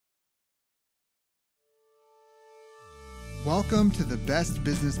Welcome to the Best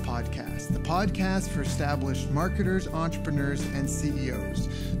Business Podcast, the podcast for established marketers, entrepreneurs, and CEOs,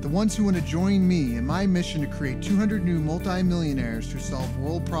 the ones who want to join me in my mission to create 200 new multi-millionaires who solve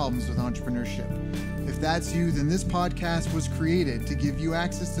world problems with entrepreneurship. If that's you, then this podcast was created to give you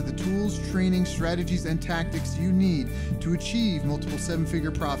access to the tools, training, strategies, and tactics you need to achieve multiple seven-figure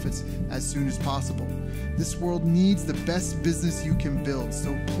profits as soon as possible. This world needs the best business you can build,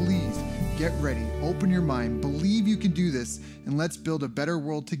 so please get ready, open your mind, believe you can do this, and let's build a better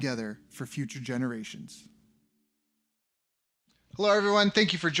world together for future generations. Hello, everyone.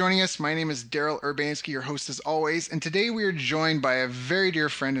 Thank you for joining us. My name is Daryl Urbanski, your host as always, and today we are joined by a very dear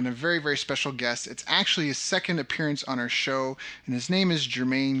friend and a very, very special guest. It's actually his second appearance on our show, and his name is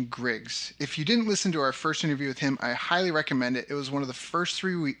Jermaine Griggs. If you didn't listen to our first interview with him, I highly recommend it. It was one of the first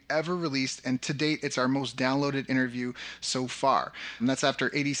three we ever released, and to date, it's our most downloaded interview so far. And that's after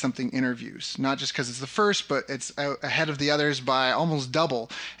 80-something interviews. Not just because it's the first, but it's ahead of the others by almost double,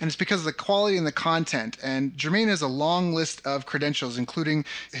 and it's because of the quality and the content. And Jermaine has a long list of credentials, including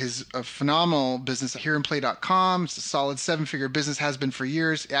his phenomenal business at hereandplay.com. It's a solid seven-figure business, has been for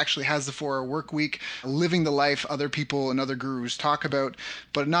years. It actually has the 4-hour work week, living the life other people and other gurus talk about.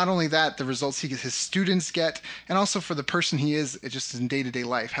 But not only that, the results his students get, and also for the person he is just in day-to-day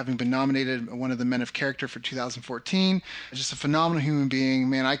life, having been nominated one of the Men of Character for 2014. Just a phenomenal human being.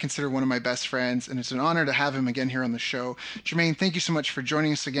 Man, I consider one of my best friends, and it's an honor to have him again here on the show. Jermaine, thank you so much for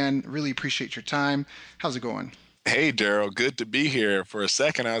joining us again. Really appreciate your time. How's it going? Hey, Daryl, good to be here. For a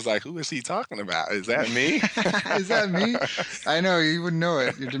second, I was like, who is he talking about? Is that me? Is that me? I know, you wouldn't know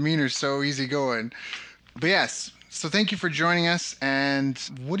it. Your demeanor's so easygoing. But yes, so thank you for joining us. And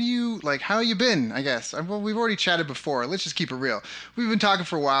what do you, how you been, I guess? Well, we've already chatted before. Let's just keep it real. We've been talking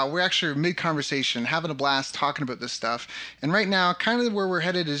for a while. We're actually mid-conversation, having a blast talking about this stuff. And right now, kind of where we're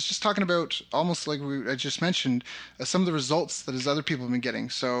headed is just talking about, almost like I just mentioned, some of the results that his other people have been getting.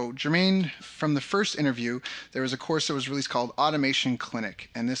 So Jermaine, from the first interview, there was a course that was released called Automation Clinic.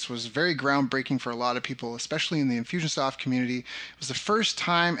 And this was very groundbreaking for a lot of people, especially in the Infusionsoft community. It was the first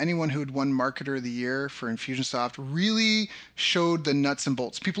time anyone who had won Marketer of the Year for Infusionsoft really showed the nuts and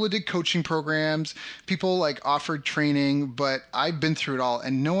bolts. People that did coaching programs, people offered training, but I've been through it all,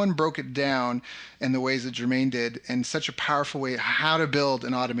 and no one broke it down in the ways that Jermaine did in such a powerful way, how to build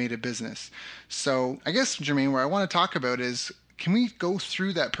an automated business. So I guess, Jermaine, where I want to talk about is, can we go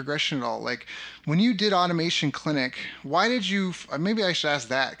through that progression at all? When you did Automation Clinic, why did you, maybe I should ask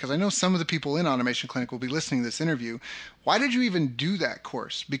that, because I know some of the people in Automation Clinic will be listening to this interview. Why did you even do that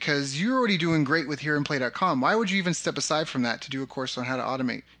course? Because you're already doing great with hereandplay.com. Why would you even step aside from that to do a course on how to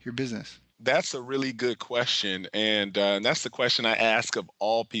automate your business? That's a really good question. And that's the question I ask of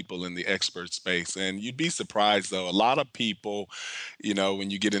all people in the expert space. And you'd be surprised, though. A lot of people, when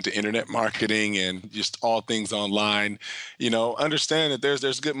you get into internet marketing and just all things online, understand that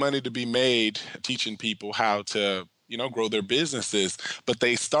there's good money to be made teaching people how to grow their businesses, but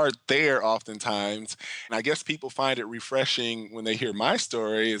they start there oftentimes. And I guess people find it refreshing when they hear my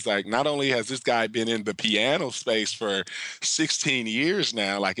story. It's like, not only has this guy been in the piano space for 16 years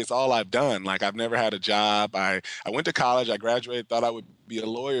now, it's all I've done. I've never had a job. I went to college, I graduated, thought I would be a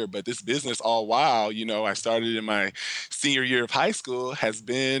lawyer, but this business all while, I started in my senior year of high school, has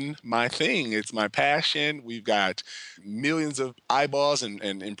been my thing. It's my passion. We've got millions of eyeballs and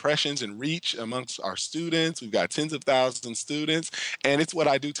impressions and reach amongst our students. We've got tens of thousands of students, and it's what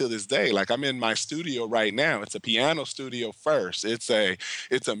I do to this day. I'm in my studio right now. It's a piano studio first. It's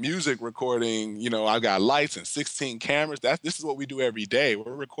a music recording. I've got lights and 16 cameras. This is what we do every day.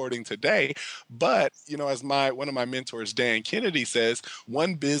 We're recording today, but as one of my mentors, Dan Kennedy, says,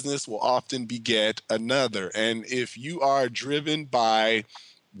 one business will often beget another. And if you are driven by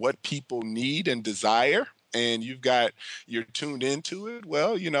what people need and desire, and you're tuned into it,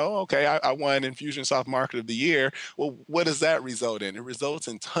 well, okay, I won Infusionsoft Market of the Year. Well, what does that result in? It results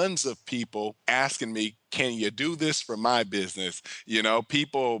in tons of people asking me, can you do this for my business?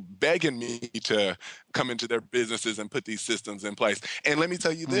 People begging me to come into their businesses and put these systems in place. And let me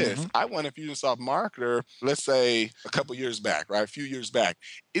tell you this, I won Infusionsoft Marketer, let's say a couple years back, right? A few years back.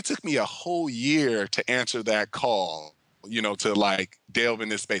 It took me a whole year to answer that call, to delve in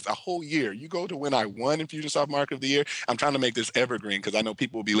this space. A whole year. You go to when I won Infusionsoft Market of the Year. I'm trying to make this evergreen because I know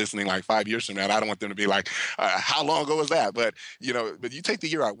people will be listening 5 years from now. And I don't want them to be how long ago was that? But but you take the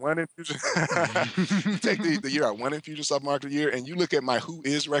year I won Infusion, you take the year I won Infusionsoft Market of the Year, and you look at my Who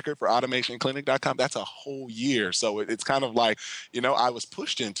Is record for automationclinic.com. That's a whole year. So it's kind of I was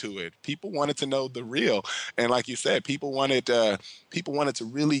pushed into it. People wanted to know the real, and like you said, people wanted to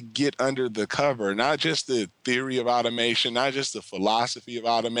really get under the cover, not just the theory of automation, not just the philosophy philosophy of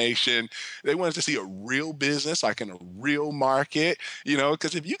automation. They wanted to see a real business, like in a real market,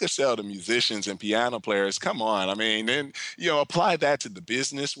 because if you could sell to musicians and piano players, come on. I mean, then, apply that to the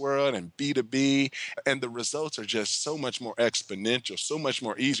business world and B2B, and the results are just so much more exponential, so much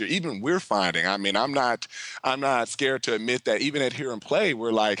more easier. Even we're finding, I mean, I'm not scared to admit that even at Here and Play,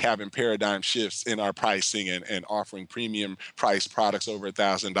 we're like having paradigm shifts in our pricing and offering premium price products over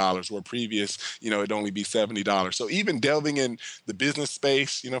 $1,000 where previous, it'd only be $70. So even delving in the business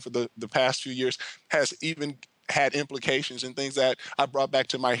space, for the past few years has even had implications and things that I brought back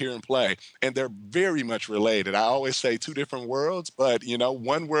to my Here and Play. And they're very much related. I always say two different worlds, but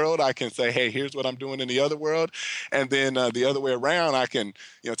one world I can say, hey, here's what I'm doing in the other world. And then the other way around, I can,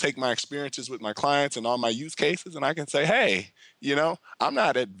 take my experiences with my clients and all my use cases, and I can say, hey, I'm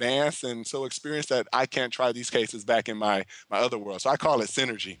not advanced and so experienced that I can't try these cases back in my other world. So I call it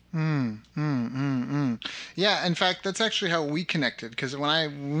synergy. Yeah, in fact, that's actually how we connected. Because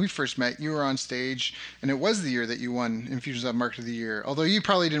when we first met, you were on stage, and it was the year that you won Infusionsoft Market of the Year. Although you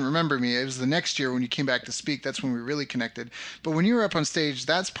probably didn't remember me, it was the next year when you came back to speak. That's when we really connected. But when you were up on stage,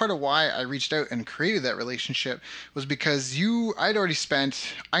 that's part of why I reached out and created that relationship. Was because I'd already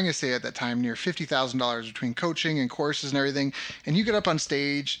spent, I'm gonna say at that time, near $50,000 between coaching and courses and everything. And you got up on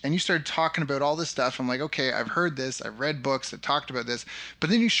stage and you started talking about all this stuff. I'm like, okay, I've heard this, I've read books that talked about this.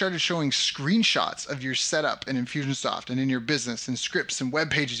 But then you started showing screenshots of your setup in Infusionsoft and in your business and scripts and web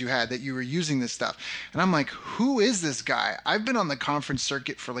pages you had that you were using this stuff. And I'm like, who is this guy? I've been on the conference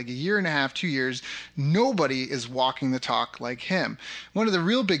circuit for like a year and a half, 2 years. Nobody is walking the talk like him. One of the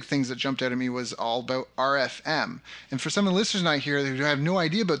real big things that jumped out at me was all about RFM. And for some of the listeners not here who have no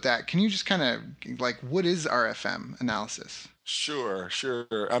idea about that, can you just kind of like, what is RFM analysis? Sure,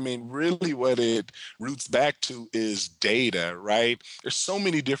 sure. I mean, really what it roots back to is data, right? There's so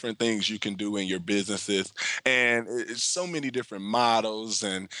many different things you can do in your businesses, and it's so many different models.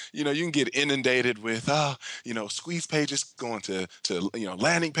 And, you can get inundated with, squeeze pages going to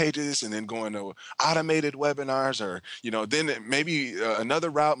landing pages and then going to automated webinars, or, then maybe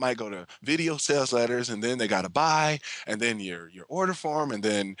another route might go to video sales letters, and then they got to buy, and then your order form, and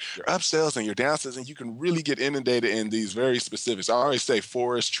then your upsells and your downsells. And you can really get inundated in these very specifics. I always say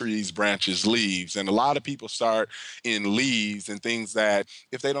forest, trees, branches, leaves. And a lot of people start in leaves and things that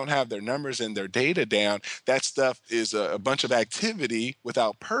if they don't have their numbers and their data down, that stuff is a bunch of activity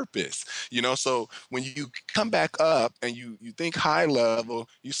without purpose. So when you come back up and you think high level,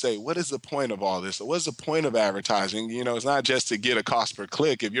 you say, what is the point of all this? Or what's the point of advertising? It's not just to get a cost per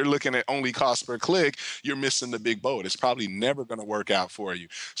click. If you're looking at only cost per click, you're missing the big boat. It's probably never going to work out for you.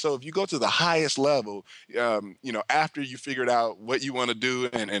 So if you go to the highest level, after you figured out what you want to do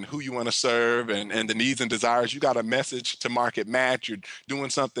and who you want to serve and the needs and desires, you got a message to market match. You're doing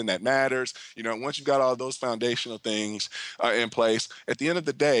something that matters. Once you've got all those foundational things in place, at the end of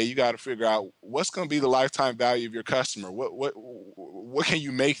the day, you got to figure out what's going to be the lifetime value of your customer. What can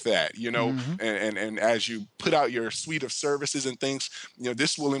you make that? Mm-hmm. And as you put out your suite of services and things,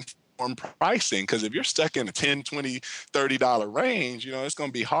 this will pricing, because if you're stuck in a $10, $20, $30 range, it's going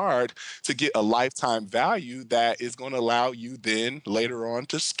to be hard to get a lifetime value that is going to allow you then later on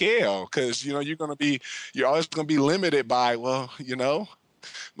to scale, because you're always going to be limited by, well,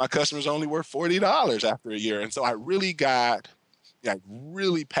 my customer's only worth $40 after a year. And so I really got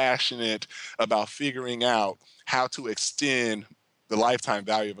really passionate about figuring out how to extend the lifetime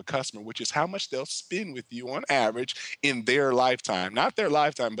value of a customer, which is how much they'll spend with you on average in their lifetime, not their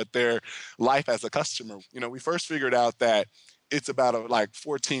lifetime, but their life as a customer. We first figured out that it's about a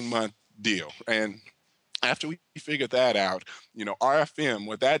 14-month deal. And after we figured that out, RFM,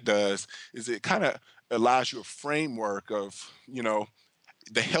 what that does is it kind of allows you a framework of,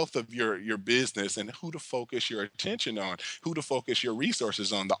 the health of your business and who to focus your attention on, who to focus your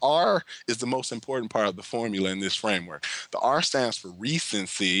resources on. The R is the most important part of the formula in this framework. The R stands for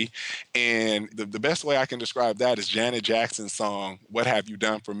recency, and the best way I can describe that is Janet Jackson's song, "What Have You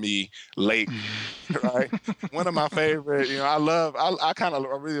Done For Me Lately?" Right? One of my favorite, I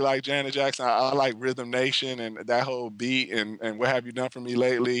really like Janet Jackson. I like Rhythm Nation and that whole beat and "What Have You Done For Me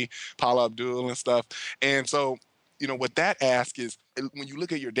Lately?" Paula Abdul and stuff. And so what that asks is, when you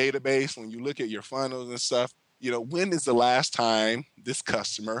look at your database, when you look at your funnels and stuff, when is the last time this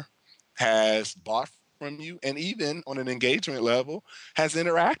customer has bought from you, and even on an engagement level has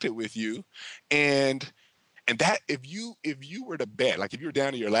interacted with you? And that, if you were to bet, like if you were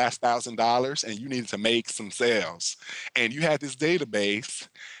down to your last $1,000 and you needed to make some sales, and you had this database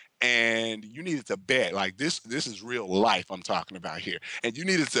and you needed to bet, like this is real life I'm talking about here, and you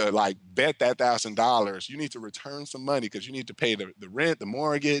needed to bet that $1,000, you need to return some money because you need to pay the rent, the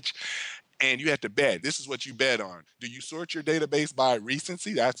mortgage, and you had to bet. This is what you bet on. Do you sort your database by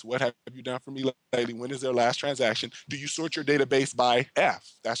recency? That's what have you done for me lately? When is their last transaction? Do you sort your database by F?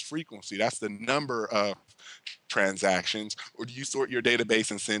 That's frequency. That's the number of transactions. Or do you sort your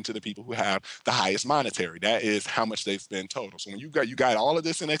database and send to the people who have the highest monetary? That is how much they spend total. So when you got all of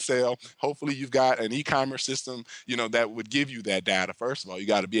this in Excel, hopefully you've got an e-commerce system, that would give you that data. First of all, you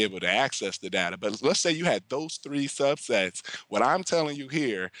got to be able to access the data. But let's say you had those three subsets. What I'm telling you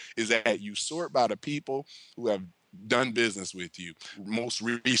here is that you sort by the people who have done business with you most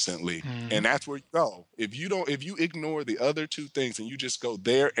recently, Hmm. and that's where you go. If you ignore the other two things and you just go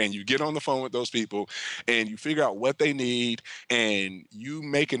there and you get on the phone with those people and you figure out what they need and you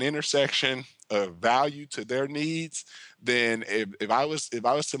make an intersection of value to their needs, then if I was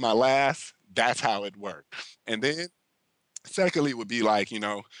to my last, that's how it worked. And then secondly would be like,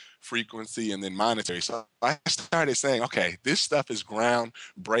 frequency and then monetary. So I started saying, okay, this stuff is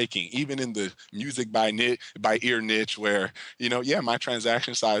groundbreaking, even in the music by ear niche where, yeah, my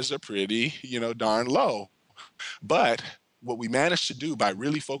transaction sizes are pretty, darn low. But what we managed to do by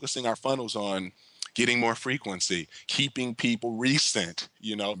really focusing our funnels on getting more frequency, keeping people recent,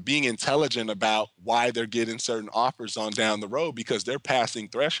 being intelligent about why they're getting certain offers on down the road because they're passing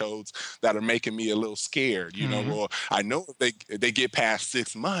thresholds that are making me a little scared, Hmm. or I know if they get past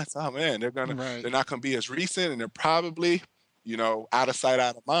 6 months, oh man, Right. they're not gonna be as recent and they're probably out of sight,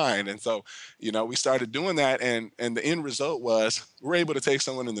 out of mind. And so, we started doing that, and the end result was we're able to take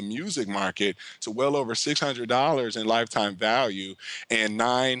someone in the music market to well over $600 in lifetime value and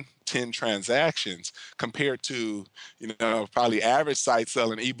 9-10 transactions compared to probably average site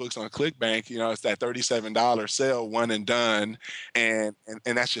selling ebooks on ClickBank. It's that $37 sale, one and done, and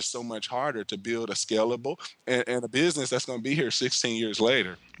that's just so much harder to build a scalable and a business that's going to be here 16 years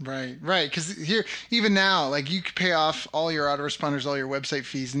later. Right, right. Because here, even now, like you could pay off all your autoresponders, all your website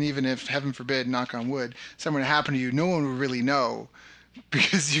fees, and even if, heaven forbid, knock on wood, something to happen to you, no one would really know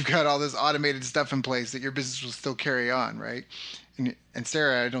because you've got all this automated stuff in place that your business will still carry on, right? And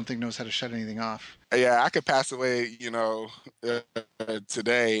Sarah, I don't think knows how to shut anything off. Yeah, I could pass away,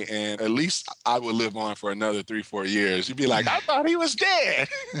 today, and at least I would live on for another 3-4 years. You'd be like, I thought he was dead.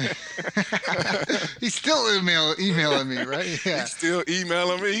 He's still emailing me, right? Yeah. He's still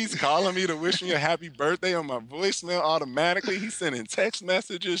emailing me. He's calling me to wish me a happy birthday on my voicemail automatically. He's sending text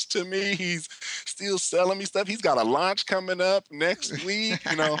messages to me. He's still selling me stuff. He's got a launch coming up next week.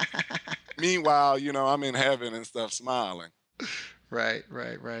 Meanwhile, I'm in heaven and stuff smiling. Right,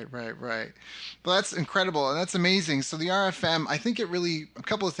 right, right, right, right. Well, that's incredible and that's amazing. So the RFM, I think it really a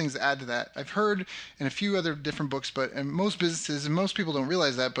couple of things to add to that. I've heard in a few other different books, but and most businesses and most people don't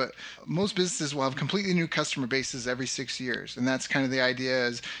realize that, but most businesses will have completely new customer bases every 6 years, and that's kind of the idea.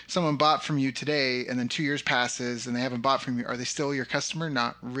 Is someone bought from you today, and then 2 years passes and they haven't bought from you, are they still your customer?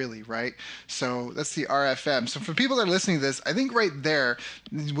 Not really, right? So that's the RFM. So for people that are listening to this, I think right there,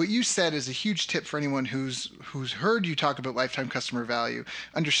 what you said is a huge tip for anyone who's heard you talk about lifetime customer value,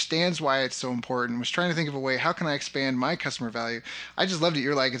 understands why it's so important, was trying to think of a way, how can I expand my customer value? I just loved it.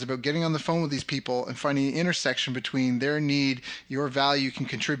 You're like, it's about getting on the phone with these people and finding the intersection between their need, your value can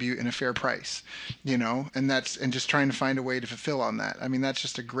contribute in a fair price, and just trying to find a way to fulfill on that. I mean, that's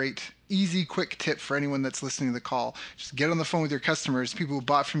just a great easy, quick tip for anyone that's listening to the call. Just get on the phone with your customers, people who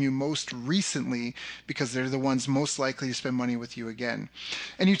bought from you most recently, because they're the ones most likely to spend money with you again.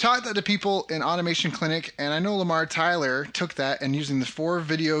 And you taught that to people in Automation Clinic, and I know Lamar Tyler took that and using the 4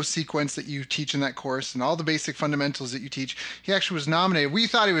 video sequence that you teach in that course and all the basic fundamentals that you teach, he actually was nominated. We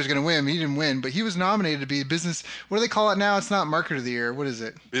thought he was going to win. He didn't win, but he was nominated to be business, what do they call it now? It's not Marketer of the Year. What is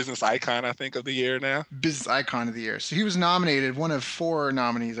it? Business icon, I think, of the year now. Business Icon of the Year. So he was nominated, one of 4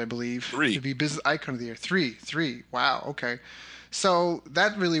 nominees, I believe, to Three. be Business Icon of the Year. Three. Wow. Okay. So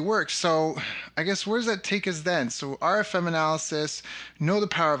that really works. So I guess where does that take us then? So RFM analysis, know the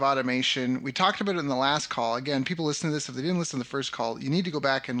power of automation. We talked about it in the last call. Again, people listen to this, if they didn't listen to the first call, you need to go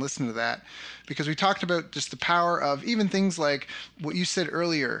back and listen to that, because we talked about just the power of even things like what you said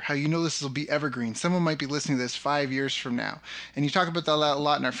earlier, how this will be evergreen. Someone might be listening to this 5 years from now. And you talk about that a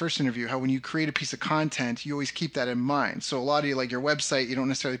lot in our first interview, how when you create a piece of content, you always keep that in mind. So a lot of you, like your website, you don't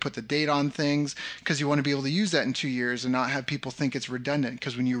necessarily put the date on things because you want to be able to use that in 2 years and not have people think it's redundant,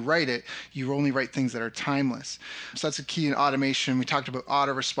 because when you write it, you only write things that are timeless. So that's a key in automation. We talked about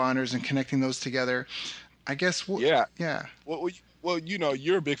autoresponders and connecting those together. I guess, Yeah. yeah.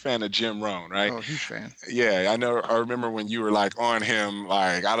 You're a big fan of Jim Rohn, right? Oh, huge fan. Yeah, I know. I remember when you were like on him,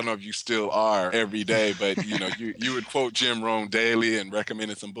 like I don't know if you still are every day, but you would quote Jim Rohn daily and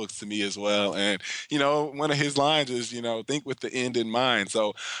recommended some books to me as well. And one of his lines is, think with the end in mind.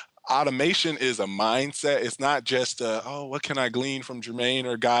 So Automation is a mindset. It's not just, oh, what can I glean from Jermaine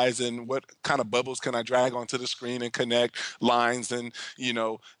or guys, and what kind of bubbles can I drag onto the screen and connect lines? And,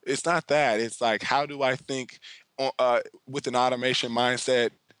 it's not that. It's like, how do I think with an automation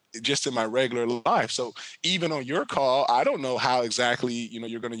mindset just in my regular life? So even on your call, I don't know how exactly,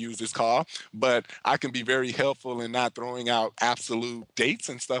 you're going to use this call, but I can be very helpful in not throwing out absolute dates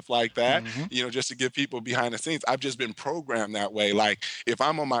and stuff like that, Hmm. just to give people behind the scenes. I've just been programmed that way. Like if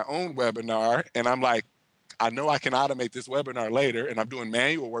I'm on my own webinar and I'm like, I know I can automate this webinar later, and I'm doing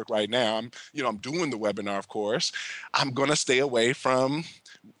manual work right now. I'm doing the webinar, of course. I'm going to stay away from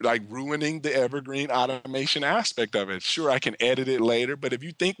like ruining the evergreen automation aspect of it. Sure, I can edit it later, but if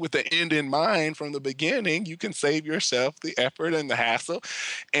you think with the end in mind from the beginning, you can save yourself the effort and the hassle,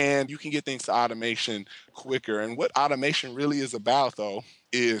 and you can get things to automation quicker. And what automation really is about, though,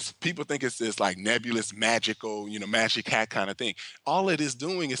 is people think it's this like nebulous, magical, magic hat kind of thing. All it is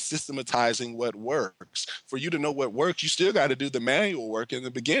doing is systematizing what works. For you to know what works, you still got to do the manual work in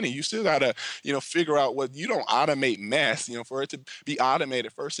the beginning. You still got to, figure out what you don't automate mess. For it to be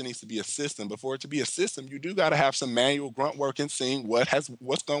automated, first it needs to be a system. Before it to be a system, you do got to have some manual grunt work and seeing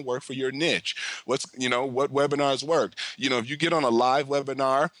what's going to work for your niche. What webinars work. If you get on a live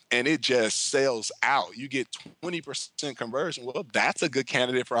webinar and it just sells out, you get 20% conversion. Well, that's a good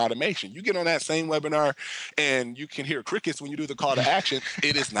candidate for automation. You get on that same webinar and you can hear crickets when you do the call to action.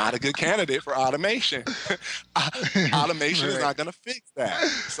 It is not a good candidate for automation. Automation is Right. not going to fix that.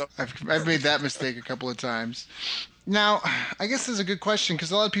 So I've made that mistake a couple of times. Now, I guess this is a good question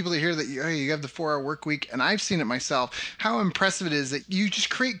because a lot of people that hear that you have the 4-hour work week, and I've seen it myself, how impressive it is that you just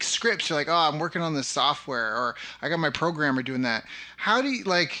create scripts. You're like, oh, I'm working on this software, or I got my programmer doing that. How do you,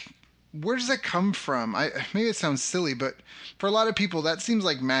 like, where does that come from? Maybe it sounds silly, but for a lot of people, that seems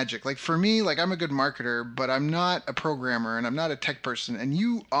like magic. Like for me, like I'm a good marketer, but I'm not a programmer and I'm not a tech person, and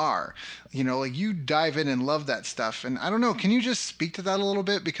you are. Like you dive in and love that stuff. And I don't know, can you just speak to that a little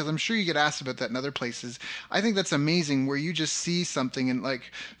bit? Because I'm sure you get asked about that in other places. I think that's amazing where you just see something and like,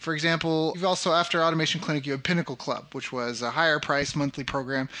 for example, you've also, after Automation Clinic, you have Pinnacle Club, which was a higher price monthly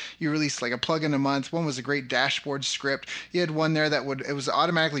program. You released like a plugin a month. One was a great dashboard script. You had one there it was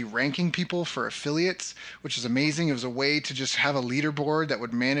automatically ranking people for affiliates, which is amazing. It was a way to just have a leaderboard that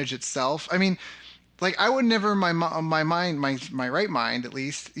would manage itself. I mean, like I would never in my mind, my right mind at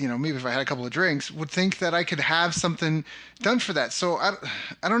least, maybe if I had a couple of drinks, would think that I could have something done for that. So I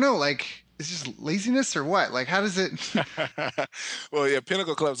don't know, like it's just laziness or what? Like how does it? well, yeah,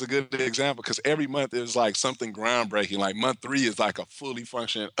 Pinnacle Club is a good example because every month is like something groundbreaking. Like month 3 is like a fully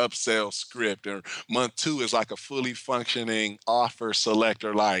functioning upsell script, or month 2 is like a fully functioning offer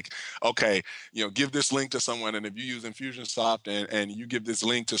selector. Like, okay, give this link to someone, and if you use Infusionsoft and you give this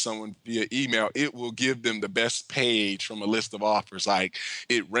link to someone via email, it will give them the best page from a list of offers. Like,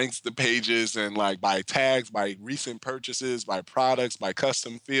 it ranks the pages and like by tags, by recent purchases, by products, by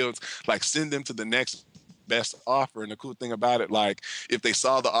custom fields. Like, send them to the next best offer. And the cool thing about it, like if they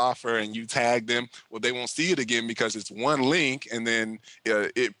saw the offer and you tag them, well, they won't see it again because it's one link, and then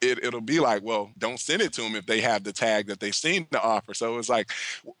it'll be like, well, don't send it to them if they have the tag that they've seen the offer. So it's like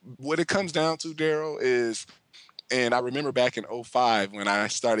what it comes down to, Daryl, is, and I remember back in '05 when I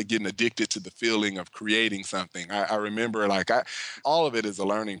started getting addicted to the feeling of creating something. I remember all of it is a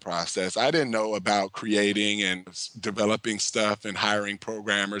learning process. I didn't know about creating and developing stuff and hiring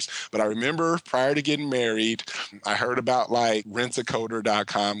programmers, but I remember prior to getting married, I heard about like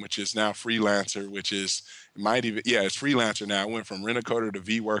rentacoder.com, which is now Freelancer, which is it's Freelancer now. I went from Rent-A-Coder to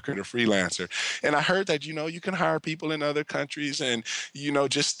VWorker to Freelancer. And I heard that, you can hire people in other countries and,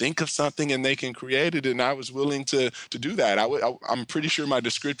 just think of something and they can create it. And I was willing to do that. I'm pretty sure my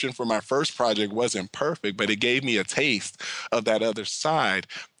description for my first project wasn't perfect, but it gave me a taste of that other side.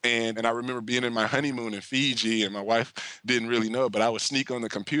 And I remember being in my honeymoon in Fiji, and my wife didn't really know, but I would sneak on the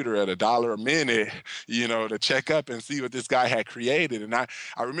computer at $1 a minute, to check up and see what this guy had created. And I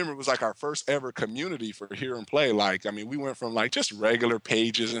remember it was like our first ever community for Hear and Play. Like, I mean, we went from like just regular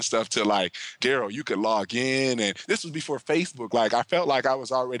pages and stuff to like, Daryl, you could log in. And this was before Facebook. Like, I felt like I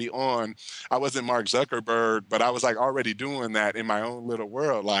was already on. I wasn't Mark Zuckerberg, but I was like already doing that in my own little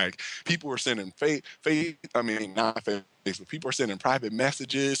world. Like, people were sending not Facebook. People are sending private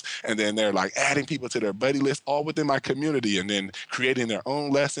messages, and then they're like adding people to their buddy list, all within my community, and then creating their own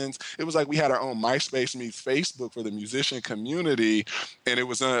lessons. It was like we had our own MySpace meets Facebook for the musician community, and it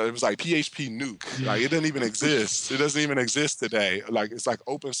was like PHP Nuke. Like, it doesn't even exist. It doesn't even exist today. Like, it's like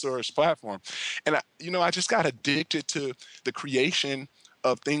open source platform, and I just got addicted to the creation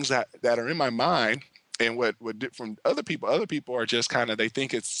of things that are in my mind. And from other people are just kind of, they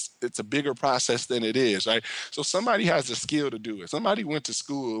think it's a bigger process than it is, right? So somebody has the skill to do it. Somebody went to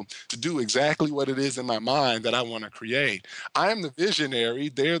school to do exactly what it is in my mind that I want to create. I'm the visionary,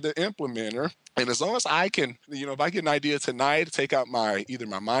 they're the implementer. And as long as I can, if I get an idea tonight, take out either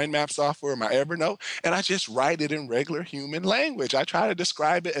my mind map software or my Evernote, and I just write it in regular human language. I try to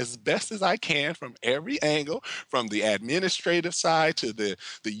describe it as best as I can from every angle, from the administrative side to the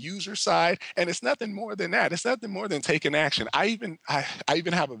user side. And it's nothing more than that. It's nothing more than taking action. I even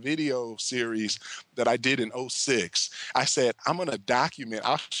have a video series that I did in '06. I said, I'm going to document,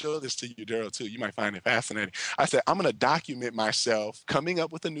 I'll show this to you, Daryl, too. You might find it fascinating. I said, I'm going to document myself coming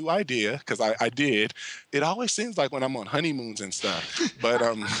up with a new idea, because I did. It always seems like when I'm on honeymoons and stuff. But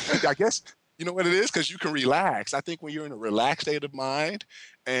I guess you know what it is? Because you can relax. I think when you're in a relaxed state of mind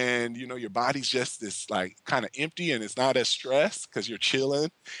and your body's just this like kind of empty and it's not as stressed because you're chilling,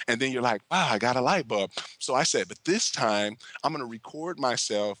 and then you're like, wow, I got a light bulb. So I said, but this time I'm going to record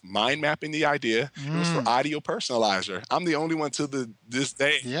myself mind mapping the idea. It was for Mm, audio personalizer. I'm the only one to this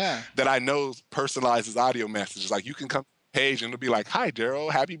day yeah. that I know personalizes audio messages. Like, you can come page and it'll be like, hi Daryl,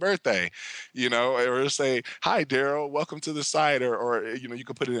 happy birthday, or it'll say, hi Daryl, welcome to the site, or you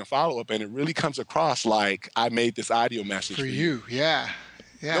can put it in follow-up and it really comes across like I made this audio message For for you. you. Yeah.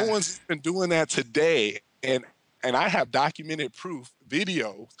 No Yeah. one's been doing that today. And I have documented proof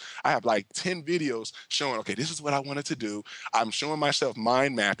videos. I have like 10 videos showing, okay, this is what I wanted to do. I'm showing myself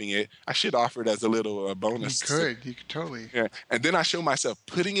mind mapping it. I should offer it as a little You bonus. could. You could totally. Yeah. And then I show myself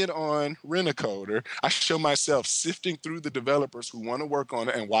putting it on Rent-A-Coder. I show myself sifting through the developers who want to work on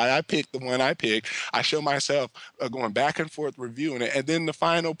it and why I picked the one I picked. I show myself going back and forth reviewing it. And then the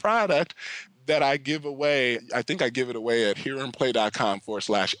final product that I give away, I think I give it away at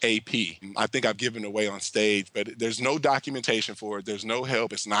hearandplay.com/AP. I think I've given it away on stage, but there's no documentation for it. There's no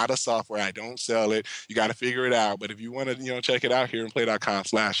help. It's not a software. I don't sell it. You got to figure it out. But if you want to, check it out,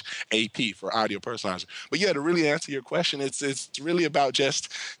 hearandplay.com/AP for audio personalizer. But yeah, to really answer your question, it's really about just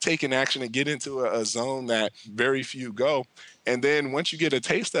taking action and get into a zone that very few go. And then once you get a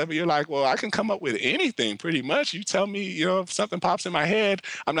taste of it, you're like, well, I can come up with anything pretty much. You tell me, if something pops in my head,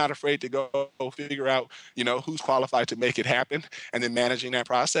 I'm not afraid to go figure out, who's qualified to make it happen, and then managing that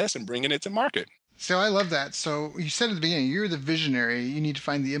process and bringing it to market. So I love that. So you said at the beginning, you're the visionary. You need to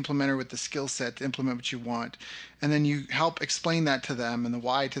find the implementer with the skill set to implement what you want. And then you help explain that to them and the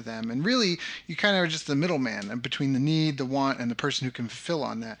why to them. And really, you kind of are just the middleman between the need, the want, and the person who can fulfill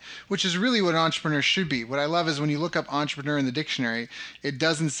on that, which is really what an entrepreneur should be. What I love is when you look up entrepreneur in the dictionary, it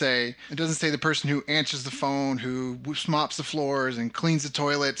doesn't say the person who answers the phone, who mops the floors and cleans the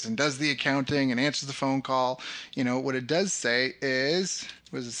toilets and does the accounting and answers the phone call. What it does say is,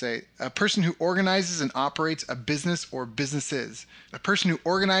 what does it say? A person who organizes and operates a business or businesses. A person who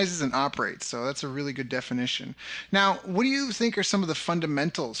organizes and operates. So that's a really good definition. Now, what do you think are some of the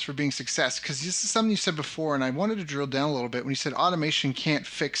fundamentals for being success? Because this is something you said before, and I wanted to drill down a little bit when you said automation can't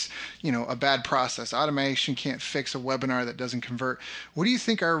fix, a bad process. Automation can't fix a webinar that doesn't convert. What do you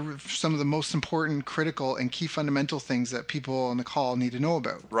think are some of the most important, critical, and key fundamental things that people on the call need to know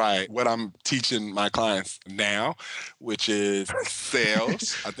about? Right. What I'm teaching my clients now, which is sales.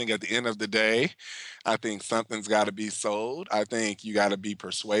 I think at the end of the day, I think something's got to be sold. I think you got to be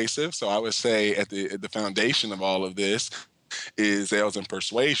persuasive. So I would say at the foundation of all of this is sales and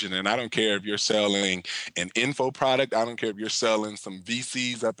persuasion. And I don't care if you're selling an info product. I don't care if you're selling some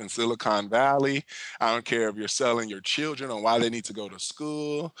VCs up in Silicon Valley. I don't care if you're selling your children on why they need to go to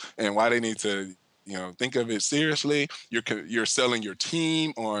school and why they need to think of it seriously. You're selling your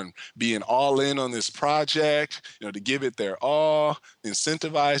team on being all in on this project, to give it their all,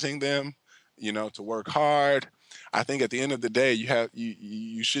 incentivizing them, to work hard. I think at the end of the day,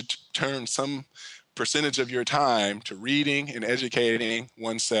 you should turn some percentage of your time to reading and educating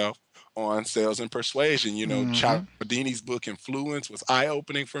oneself on sales and persuasion. Mm-hmm. Cialdini's book Influence was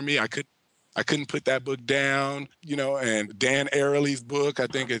eye-opening for me. I couldn't put that book down, and Dan Ariely's book, I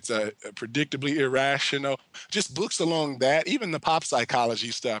think it's Predictably Irrational. Just books along that, even the pop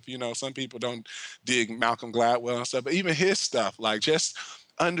psychology stuff. Some people don't dig Malcolm Gladwell and stuff, but even his stuff, like just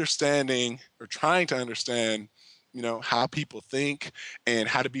understanding or trying to understand, how people think and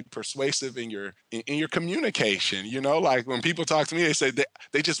how to be persuasive in your communication. Like when people talk to me, they say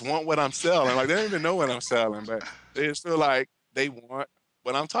they just want what I'm selling. Like they don't even know what I'm selling, but they just feel like they want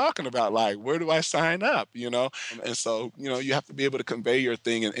what I'm talking about. Like, where do I sign up? And so, you have to be able to convey your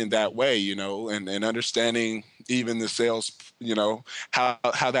thing in that way, and understanding, even the sales,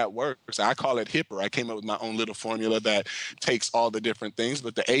 how that works. I call it hipper. I came up with my own little formula that takes all the different things,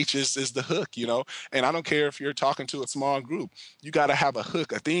 but the H is the hook, and I don't care if you're talking to a small group, you got to have a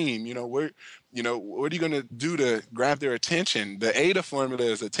hook, a theme, what are you going to do to grab their attention? The AIDA formula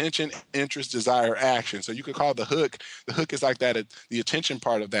is attention, interest, desire, action. So you could call the hook is like that, the attention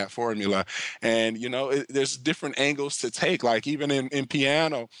part of that formula. And, there's different angles to take. Like even in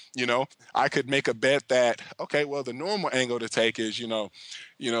piano, I could make a bet that, okay, well, the normal angle to take is,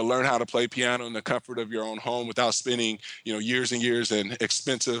 learn how to play piano in the comfort of your own home without spending, years and years and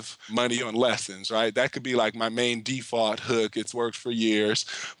expensive money on lessons, right? That could be like my main default hook. It's worked for years.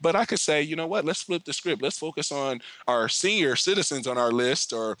 But I could say, you know what, let's flip the script. Let's focus on our senior citizens on our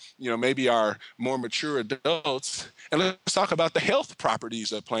list, or, maybe our more mature adults. And let's talk about the health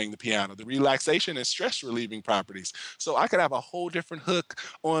properties of playing the piano, the relaxation and stress relieving properties. So I could have a whole different hook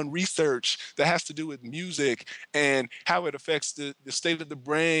on research that has to do with music and how it affects the state of the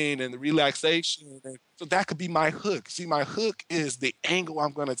brain and the relaxation. And so that could be my hook. See, my hook is the angle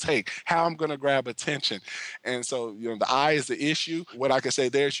I'm going to take, how I'm going to grab attention. And so, the I is the issue. What I can say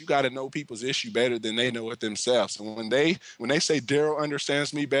there is you got to know people's issue better than they know it themselves. And when they say Daryl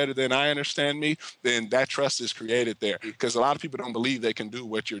understands me better than I understand me, then that trust is created there. Because a lot of people don't believe they can do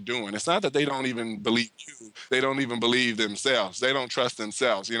what you're doing. It's not that they don't even believe you. They don't even believe themselves. They don't trust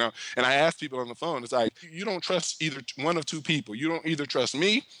themselves, And I ask people on the phone, it's like, you don't trust either one of two people. You don't either trust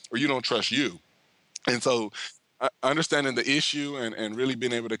me or you don't trust you. And so understanding the issue and really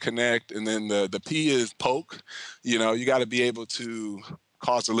being able to connect. And then the P is poke. You got to be able to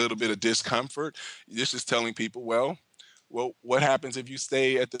cause a little bit of discomfort. This is telling people, well, what happens if you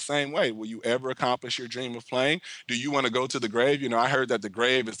stay at the same way? Will you ever accomplish your dream of playing? Do you want to go to the grave? I heard that the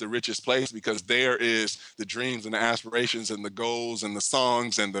grave is the richest place because there is the dreams and the aspirations and the goals and the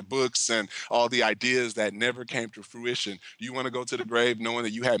songs and the books and all the ideas that never came to fruition. Do you want to go to the grave knowing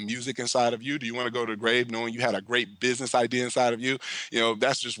that you had music inside of you? Do you want to go to the grave knowing you had a great business idea inside of you?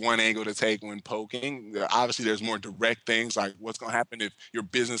 That's just one angle to take when poking. Obviously, there's more direct things like what's going to happen if your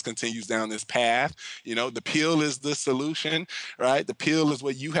business continues down this path. The pill is the solution, right? The pill is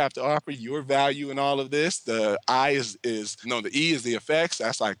what you have to offer, your value in all of this. The I is no, the E is the effects.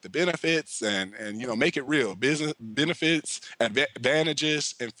 That's like the benefits and make it real. Business benefits,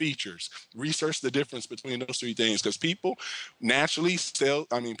 advantages, and features. Research the difference between those three things because people naturally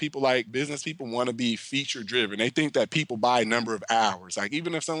people like business people want to be feature driven. They think that people buy number of hours. Like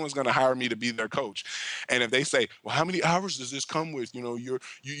even if someone's going to hire me to be their coach, and if they say, well, how many hours does this come with?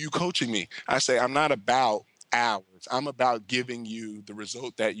 You coaching me. I say, I'm not about hours. I'm about giving you the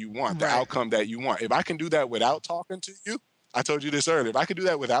result that you want, the Right. outcome that you want. If I can do that without talking to you, I told you this earlier. If I could do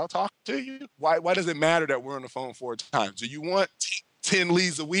that without talking to you, why does it matter that we're on the phone 4 times? Do you want 10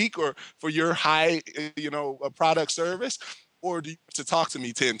 leads a week or for your high, product service? Or do you want to talk to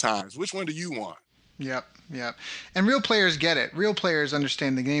me 10 times? Which one do you want? Yep, yep. And real players get it. Real players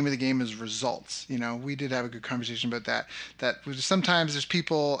understand the name of the game is results. We did have a good conversation about that. Sometimes there's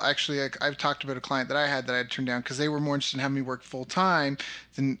people, actually, like I've talked about a client that I had that I had turned down because they were more interested in having me work full time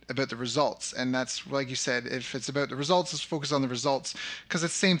than about the results. And that's, like you said, if it's about the results, let's focus on the results. Because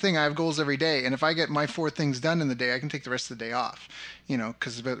it's the same thing. I have goals every day. And if I get my 4 things done in the day, I can take the rest of the day off,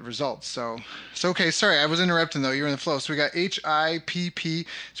 because it's about the results. So okay, sorry, I was interrupting though. You're in the flow. So we got HIPP.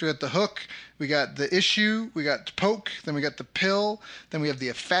 So we got the hook. We got the issue, we got the poke, then we got the pill, then we have the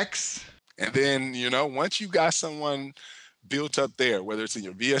effects. And then, once you got someone built up there, whether it's in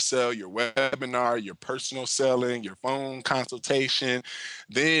your VSL, your webinar, your personal selling, your phone consultation,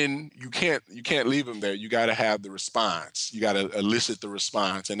 then you can't leave them there. You got to have the response. You got to elicit the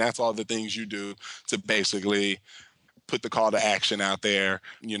response, and that's all the things you do to basically put the call to action out there,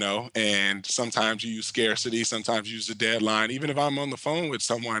 and sometimes you use scarcity, sometimes you use the deadline. Even if I'm on the phone with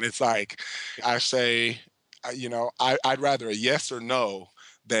someone, it's like I say, I'd rather a yes or no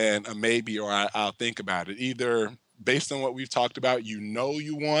than a maybe or I'll think about it. Either based on what we've talked about, you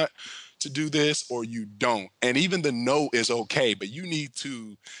want to do this or you don't. And even the no is okay, but you need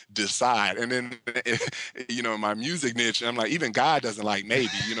to decide. And then, in my music niche, I'm like, even God doesn't like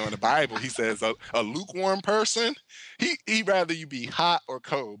maybe. In the Bible, he says a lukewarm person, he'd rather you be hot or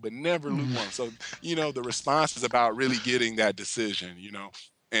cold, but never lukewarm. So, the response is about really getting that decision.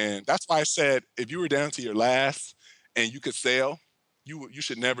 And that's why I said, if you were down to your last and you could sell, you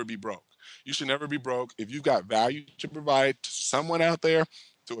should never be broke. You should never be broke. If you've got value to provide to someone out there,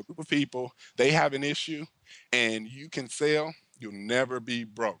 to a group of people, they have an issue, and you can sell, you'll never be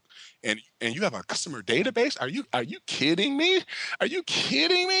broke. And you have a customer database? Are you kidding me? Are you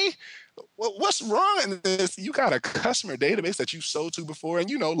kidding me? Well, what's wrong in this? You got a customer database that you sold to before, and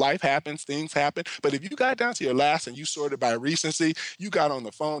life happens, things happen. But if you got down to your last and you sorted by recency, you got on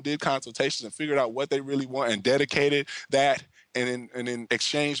the phone, did consultations, and figured out what they really want and dedicated that, and in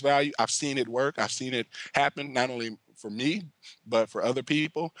exchange value. I've seen it work. I've seen it happen not only for me, but for other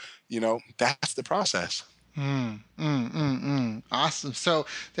people. That's the process. Awesome. So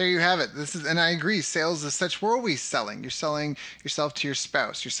there you have it. And I agree. Sales is such. We're always selling. You're selling yourself to your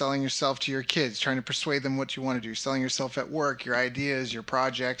spouse. You're selling yourself to your kids, trying to persuade them what you want to do. You're selling yourself at work, your ideas, your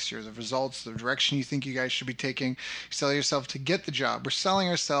projects, the results, the direction you think you guys should be taking. You sell yourself to get the job. We're selling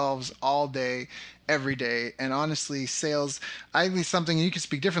ourselves all day, every day. And honestly, sales, I think something, and you can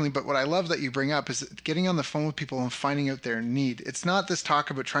speak differently, but what I love that you bring up is getting on the phone with people and finding out their need. It's not this talk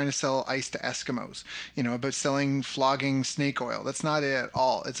about trying to sell ice to Eskimos, about selling flogging snake oil. That's not it at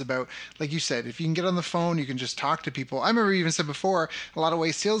all. It's about, like you said, if you can get on the phone, you can just talk to people. I remember you even said before, a lot of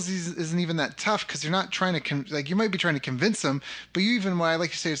ways sales isn't even that tough because you're not trying to, like, you might be trying to convince them, but you even, why I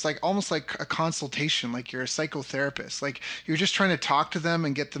like to say, it's like almost like a consultation, like you're a psychotherapist. Like you're just trying to talk to them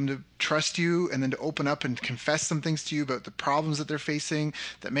and get them to trust you and then to open up and confess some things to you about the problems that they're facing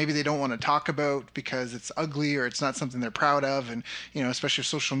that maybe they don't want to talk about because it's ugly or it's not something they're proud of. And, especially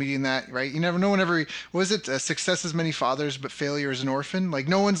social media and that, right? No one ever, was it success is many fathers, but failure is an orphan? Like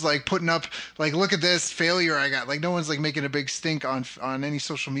no one's like putting up, like, look at this failure I got. Like no one's like making a big stink on any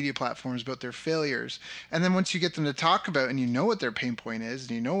social media platforms about their failures. And then once you get them to talk about and you know what their pain point is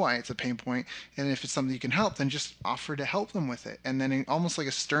and you know why it's a pain point, and if it's something you can help, then just offer to help them with it. And then almost like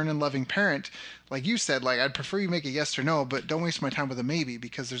a stern and loving parent, like you said, like, I'd prefer you make a yes or no, but don't waste my time with a maybe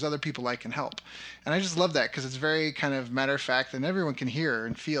because there's other people I can help. And I just love that because it's very kind of matter of fact, and everyone can hear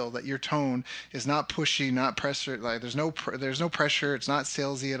and feel that your tone is not pushy, not pressure. Like there's no pressure. It's not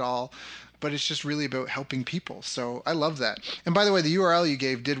salesy at all, but it's just really about helping people. So I love that. And by the way, the URL you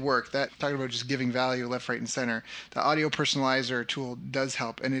gave did work. That talking about just giving value left, right, and center. The audio personalizer tool does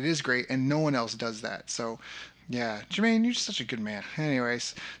help, and it is great, and no one else does that. So yeah, Jermaine, you're just such a good man.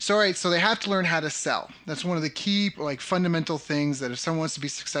 Anyways, so all right, so they have to learn how to sell. That's one of the key, like, fundamental things that if someone wants to be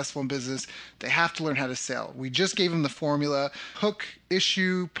successful in business, they have to learn how to sell. We just gave them the formula: hook,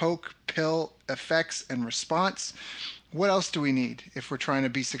 issue, poke, pill, effects, and response. What else do we need if we're trying to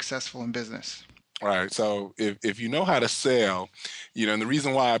be successful in business? All right. So if you know how to sell, and the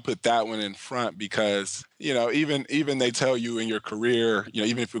reason why I put that one in front, because, even they tell you in your career,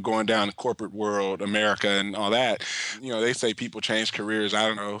 even if you're going down the corporate world, America and all that, they say people change careers, I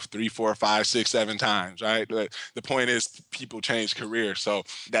don't know, 3, 4, 5, 6, 7 times, right? But the point is people change careers. So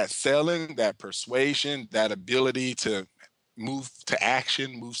that selling, that persuasion, that ability to move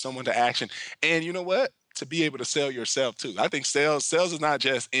someone to action. And you know what? To be able to sell yourself too. I think sales is not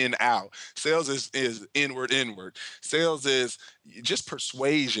just in out. Sales is inward. Sales is just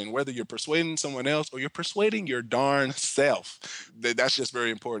persuasion, whether you're persuading someone else or you're persuading your darn self. That's just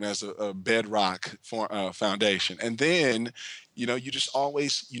very important as a bedrock foundation. And then, you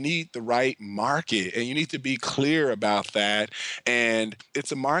need the right market, and you need to be clear about that. And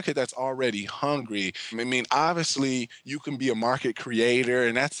it's a market that's already hungry. I mean, obviously you can be a market creator,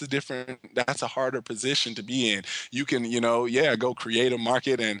 and that's a harder position to be in. You can, go create a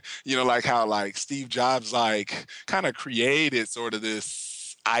market, and, like how, like, Steve Jobs, like, kind of created sort of this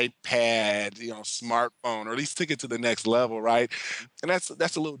iPad, smartphone, or at least took it to the next level, right? And that's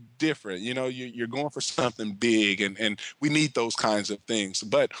a little different. You're going for something big, and we need those kinds of things.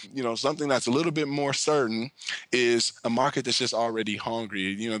 But, something that's a little bit more certain is a market that's just already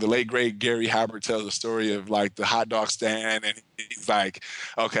hungry. The late great Gary Halbert tells a story of, like, the hot dog stand, and he's like,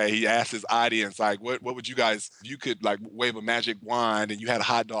 okay, he asked his audience, like, what would you guys, if you could, like, wave a magic wand and you had a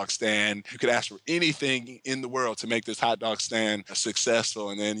hot dog stand, you could ask for anything in the world to make this hot dog stand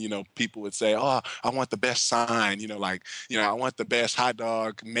successful. And then, people would say, oh, I want the best sign, I want the best hot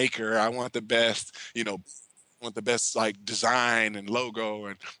dog maker. I want the best, want the best, like, design and logo.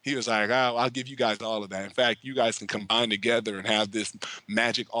 And he was like, oh, I'll give you guys all of that. In fact, you guys can combine together and have this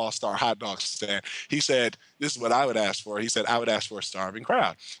magic all-star hot dog stand. He said, this is what I would ask for. He said, I would ask for a starving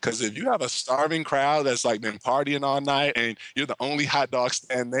crowd. Because if you have a starving crowd that's, like, been partying all night and you're the only hot dog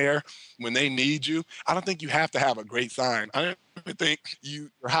stand there when they need you, I don't think you have to have a great sign. I don't even think your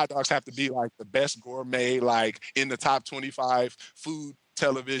hot dogs have to be, like, the best gourmet, like, in the top 25 food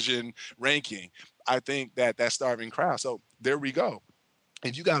television ranking. I think that starving crowd. So there we go.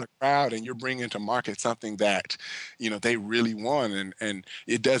 If you got a crowd and you're bringing to market something that, they really want, and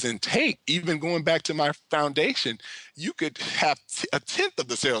it doesn't take, even going back to my foundation, you could have a tenth of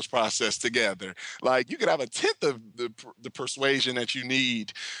the sales process together. Like, you could have a tenth of the persuasion that you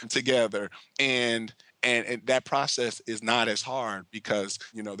need together. And And that process is not as hard because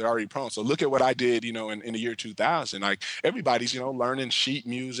they're already prone. So look at what I did in the year 2000. Like everybody's learning sheet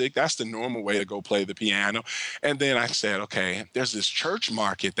music. That's the normal way to go play the piano. And then I said, okay, there's this church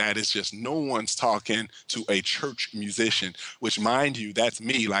market that is just no one's talking to a church musician, which, mind you, that's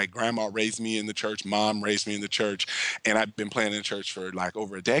me. Like grandma raised me in the church, mom raised me in the church, and I've been playing in church for like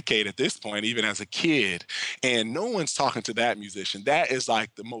over a decade at this point, even as a kid. And no one's talking to that musician. That is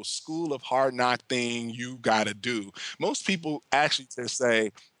like the most school of hard knock thing you got to do. Most people actually just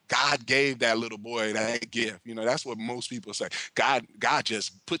say, God gave that little boy that gift. That's what most people say. God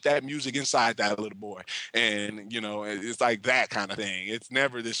just put that music inside that little boy. And, it's like that kind of thing. It's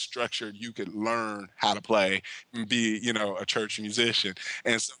never this structured, you could learn how to play and be, a church musician.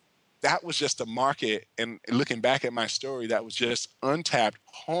 And so that was just a market. And looking back at my story, that was just untapped,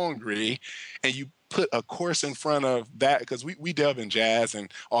 hungry. And you put a course in front of that because we delve in jazz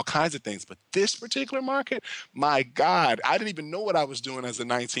and all kinds of things. But this particular market, my God, I didn't even know what I was doing as a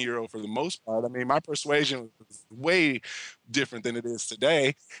 19-year-old for the most part. I mean, my persuasion was way different than it is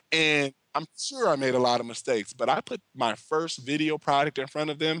today. And I'm sure I made a lot of mistakes, but I put my first video product in front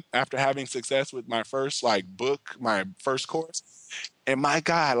of them after having success with my first like book, my first course. And my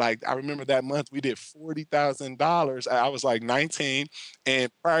God, like I remember that month we did $40,000. I was like 19,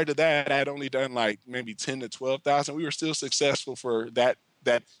 and prior to that, I had only done like maybe 10 to 12,000. We were still successful for that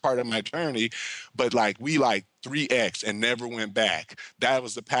part of my journey, but like we like 3x and never went back. That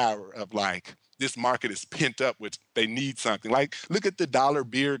was the power of like this market is pent up with they need something. Like look at the dollar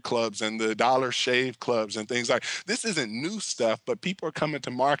beer clubs and the dollar shave clubs and things like this isn't new stuff, but people are coming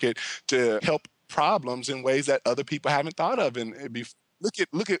to market to help problems in ways that other people haven't thought of. And it'd be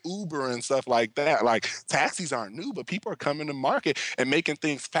look at Uber and stuff like that. Like taxis aren't new, but people are coming to market and making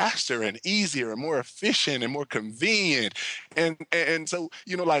things faster and easier and more efficient and more convenient. And so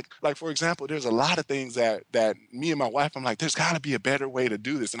like for example, there's a lot of things that me and my wife, I'm like, there's got to be a better way to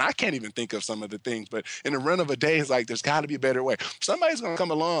do this, and I can't even think of some of the things. But in the run of a day, it's like there's got to be a better way. Somebody's gonna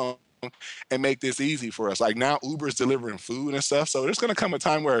come along and make this easy for us. Like now Uber's delivering food and stuff. So there's going to come a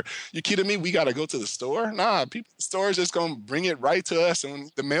time where you kidding me? We got to go to the store. Nah, people, the store is just going to bring it right to us.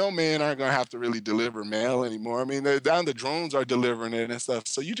 And the mailmen aren't going to have to really deliver mail anymore. I mean, down the drones are delivering it and stuff.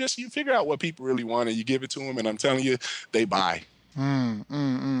 So you figure out what people really want and you give it to them. And I'm telling you, they buy.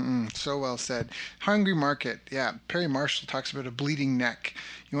 So well said. Hungry market. Yeah. Perry Marshall talks about a bleeding neck.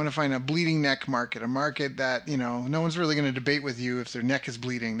 You want to find a bleeding neck market, a market that, no one's really going to debate with you if their neck is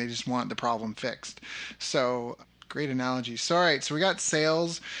bleeding. They just want the problem fixed. So great analogy. So, all right. So we got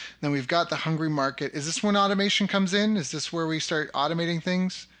sales, then we've got the hungry market. Is this when automation comes in? Is this where we start automating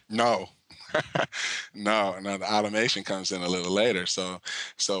things? No. No, the automation comes in a little later. So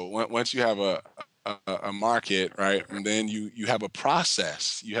once you have a market, right, and then you have a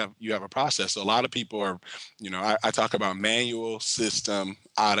process. You have a process. So a lot of people are, I talk about manual, system,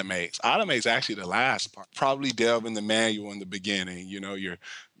 automates. Automate's actually the last part. Probably delve in the manual in the beginning. You're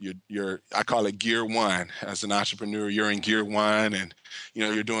I call it gear one. As an entrepreneur, you're in gear one, and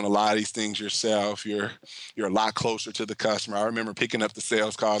you're doing a lot of these things yourself. You're a lot closer to the customer. I remember picking up the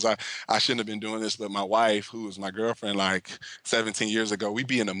sales calls. I shouldn't have been doing this, but my wife, who was my girlfriend like 17 years ago, we'd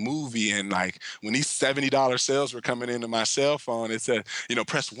be in a movie, and like when these $70 sales were coming into my cell phone, it said,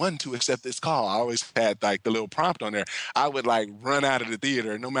 press 1 to accept this call. I always had like the little prompt on there. I would like run out of the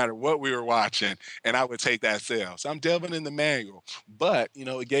theater no matter what we were watching, and I would take that sale. So I'm delving in the manual, but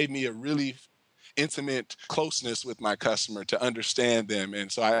it gave me a really intimate closeness with my customer to understand them. And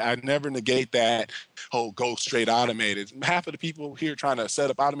so I never negate that whole go straight automated. Half of the people here trying to set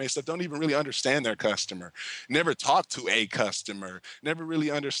up automated stuff don't even really understand their customer, never talk to a customer, never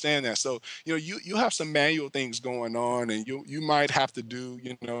really understand that. So, you have some manual things going on, and you might have to do,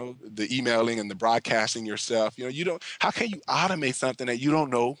 the emailing and the broadcasting yourself. How can you automate something that you don't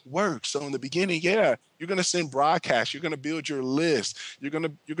know works? So in the beginning, yeah, you're going to send broadcasts, you're going to build your list, you're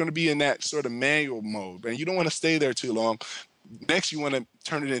going to be in that sort of manual mode, and you don't want to stay there too long. Next, you want to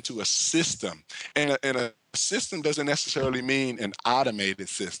turn it into a system, and a system doesn't necessarily mean an automated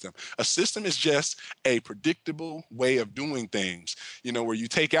system. A system is just a predictable way of doing things, where you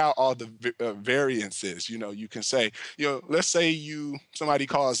take out all the variances. You can say, let's say somebody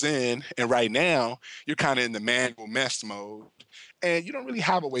calls in, and right now you're kind of in the manual mess mode, and you don't really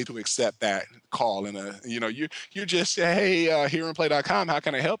have a way to accept that call. You're just say, hey, hearandplay.com, how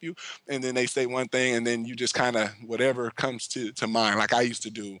can I help you? And then they say one thing, and then you just kind of whatever comes to mind, like I used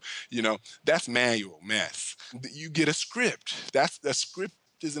to do. That's manual mess. You get a script. That's a script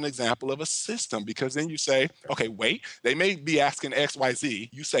is an example of a system, because then you say, okay, wait, they may be asking XYZ.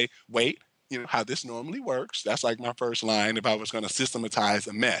 You say, wait, how this normally works. That's like my first line if I was going to systematize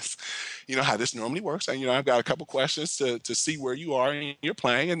a mess. How this normally works. And, I've got a couple questions to see where you are in your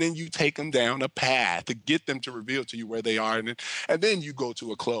playing. And then you take them down a path to get them to reveal to you where they are. And then you go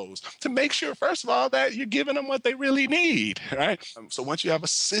to a close to make sure, first of all, that you're giving them what they really need. Right. So once you have a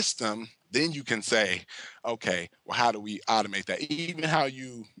system, then you can say, okay, well, how do we automate that? Even how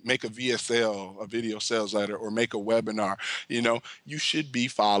you make a VSL, a video sales letter, or make a webinar, you should be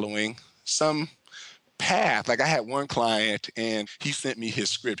following some path. Like I had one client and he sent me his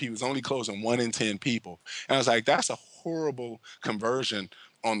script. He was only closing 1 in 10 people. And I was like, that's a horrible conversion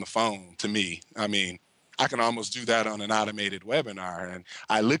on the phone to me. I mean, I can almost do that on an automated webinar. And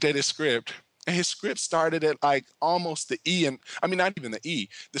I looked at his script. And his script started at like almost the E, and I mean, not even the E.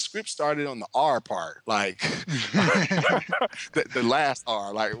 The script started on the R part, like the last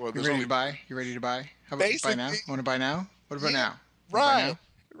R. Like, well, You there's ready to only buy? You ready to buy? How about buy now? basically, Want to buy now? What about yeah, now? Want to buy right. now?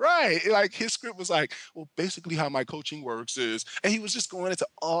 Right. Like his script was like, well, basically how my coaching works is, and he was just going into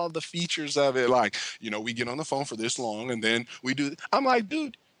all the features of it. Like, we get on the phone for this long and then we do. I'm like,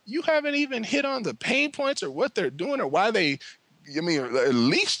 dude, you haven't even hit on the pain points or what they're doing or why I mean, at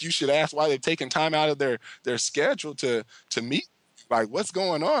least you should ask why they've taken time out of their schedule to meet. Like, what's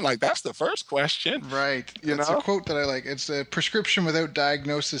going on? Like, that's the first question, Right. you It's a know? quote that I like. It's a prescription without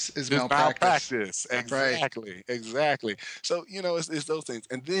diagnosis is It's malpractice. malpractice. Right. Exactly. Exactly. So, it's those things.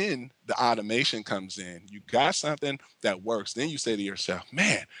 And then the automation comes in. You got something that works. Then you say to yourself,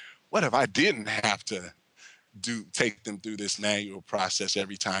 man, what if I didn't have to take them through this manual process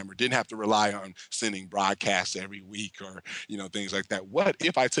every time, or didn't have to rely on sending broadcasts every week, or things like that? What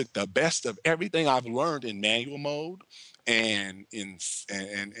if I took the best of everything I've learned in manual mode and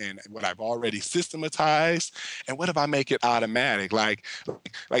and what I've already systematized, and what if I make it automatic? Like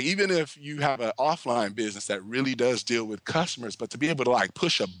even if you have an offline business that really does deal with customers, but to be able to like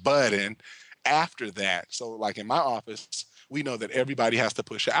push a button after that. So like in my office, we know that everybody has to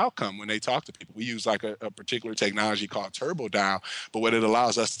push an outcome when they talk to people. We use like a particular technology called Turbo Dial, but what it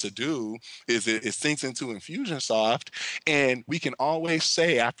allows us to do is it syncs into Infusionsoft, and we can always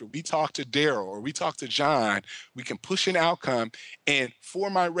say after we talk to Daryl or we talk to John, we can push an outcome, and for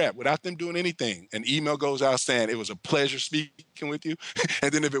my rep, without them doing anything, an email goes out saying it was a pleasure speaking with you,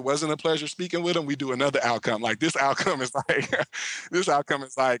 and then if it wasn't a pleasure speaking with them, we do another outcome. Like this outcome is like this outcome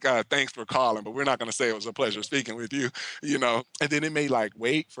is like thanks for calling, but we're not going to say it was a pleasure speaking with you. And then it may like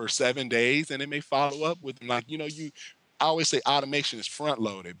wait for 7 days and it may follow up with like, I always say automation is front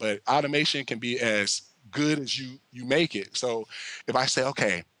loaded, but automation can be as good as you make it. So if I say,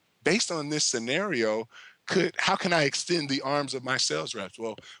 okay, based on this scenario, how can I extend the arms of my sales reps?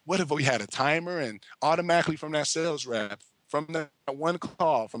 Well, what if we had a timer and automatically from that sales rep, from that one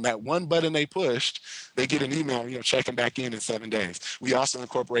call, from that one button they pushed, they get an email, checking back in 7 days. We also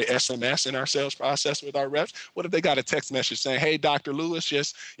incorporate SMS in our sales process with our reps. What if they got a text message saying, hey, Dr. Lewis,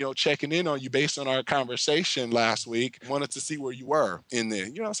 just, checking in on you based on our conversation last week, wanted to see where you were in there,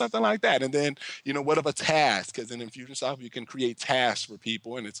 something like that. And then, what if a task? Because in Infusionsoft, you can create tasks for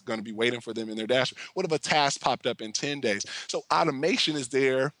people and it's going to be waiting for them in their dashboard. What if a task popped up in 10 days? So automation is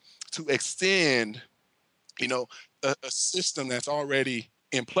there to extend a system that's already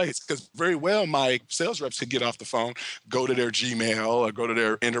in place, because very well my sales reps could get off the phone, go to their Gmail or go to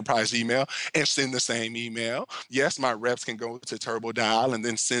their enterprise email and send the same email. Yes, my reps can go to Turbo Dial and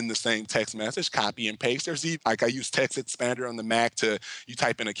then send the same text message, copy and paste. There's even, like I use Text Expander on the Mac to you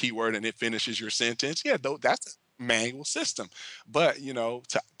type in a keyword and it finishes your sentence. Yeah, though that's a manual system. But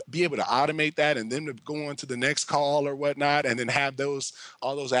to be able to automate that and then to go on to the next call or whatnot and then have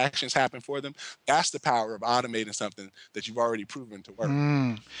all those actions happen for them, that's the power of automating something that you've already proven to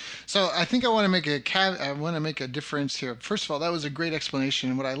work. So I think I want to make I want to make a difference here. First of all, that was a great explanation.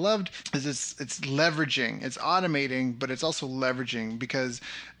 And what I loved is it's leveraging, it's automating, but it's also leveraging, because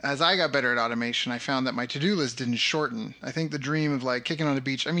as I got better at automation, I found that my to-do list didn't shorten. I think the dream of like kicking on the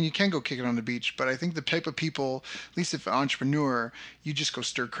beach, I mean, you can go kick it on the beach, but I think the type of people, at least if an entrepreneur, you just go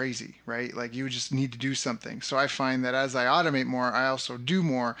stir crazy, right? Like you just need to do something. So I find that as I automate more, I also do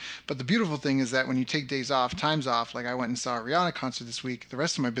more. But the beautiful thing is that when you take days off, times off, like I went and saw a Rihanna concert this week, the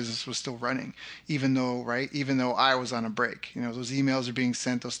rest of my business was still running, even though I was on a break. Those emails are being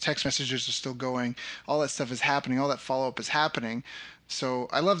sent, those text messages are still going, all that stuff is happening, all that follow up is happening. So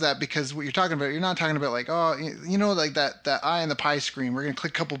I love that because what you're talking about, you're not talking about like, oh, like that eye on the pie screen. We're going to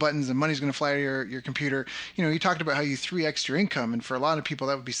click a couple buttons and money's going to fly to your computer. You talked about how you 3x your income. And for a lot of people,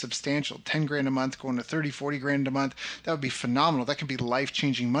 that would be substantial. 10 grand a month going to 30, 40 grand a month. That would be phenomenal. That could be life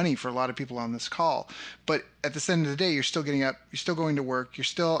changing money for a lot of people on this call. But at the end of the day, you're still getting up, you're still going to work, you're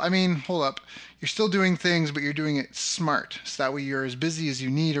still, I mean, hold up, you're still doing things, but you're doing it smart. So that way you're as busy as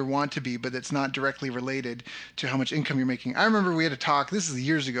you need or want to be, but it's not directly related to how much income you're making. I remember we had a talk, this is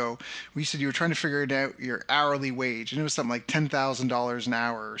years ago, we said you were trying to figure out your hourly wage, and it was something like $10,000 an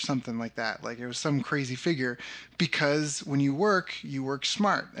hour or something like that. Like it was some crazy figure because when you work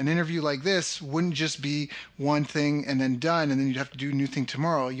smart. An interview like this wouldn't just be one thing and then done, and then you'd have to do a new thing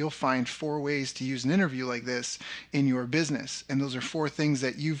tomorrow. You'll find 4 ways to use an interview like this in your business. And those are 4 things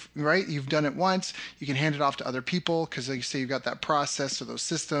that you've done it once. You can hand it off to other people because, like you say, you've got that process or those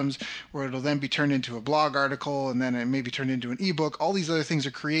systems where it'll then be turned into a blog article and then it may be turned into an ebook. All these other things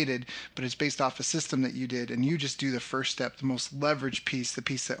are created, but it's based off a system that you did. And you just do the first step, the most leveraged piece, the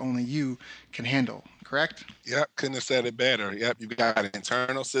piece that only you can handle. Correct? Yep, couldn't have said it better. Yep, you got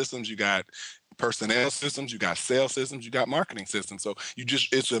internal systems, you got personnel systems, you got sales systems, you got marketing systems. So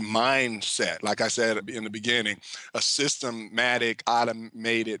it's a mindset. Like I said in the beginning, a systematic,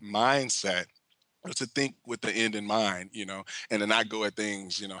 automated mindset to think with the end in mind, and to not go at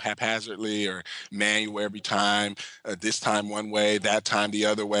things, haphazardly or manual every time, this time one way, that time the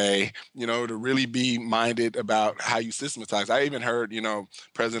other way, to really be minded about how you systematize. I even heard,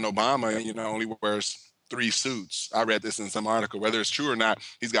 President Obama, only wears 3 suits. I read this in some article, whether it's true or not.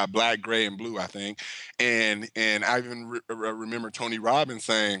 He's got black, gray, and blue, I think. And I even remember Tony Robbins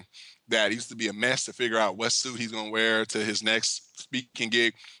saying that it used to be a mess to figure out what suit he's going to wear to his next speaking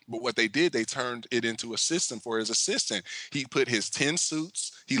gig. But what they did, they turned it into a system for his assistant. He put his 10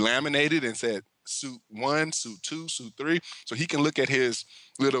 suits, he laminated and said, suit 1, suit 2, suit 3. So he can look at his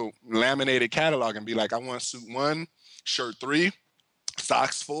little laminated catalog and be like, I want suit 1, shirt 3,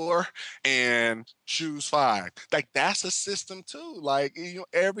 socks 4, and shoes 5. Like that's a system too. Like,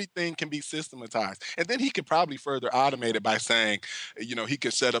 everything can be systematized. And then he could probably further automate it by saying, he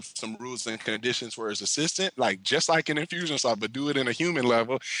could set up some rules and conditions for his assistant, like just like in Infusionsoft, but do it in a human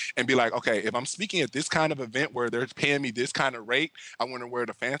level and be like, okay, if I'm speaking at this kind of event where they're paying me this kind of rate, I want to wear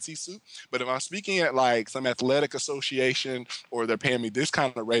the fancy suit. But if I'm speaking at like some athletic association or they're paying me this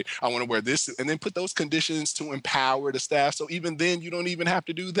kind of rate, I want to wear this suit. And then put those conditions to empower the staff. So even then you don't even have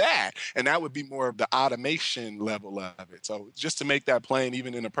to do that. And that would be more of the automation level of it. So just to make that plain,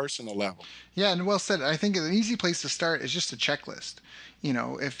 even in a personal level. Yeah, and well said. I think an easy place to start is just a checklist.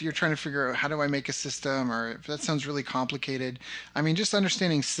 If you're trying to figure out how do I make a system, or if that sounds really complicated, I mean, just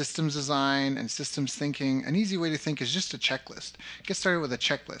understanding systems design and systems thinking, an easy way to think is just a checklist. Get started with a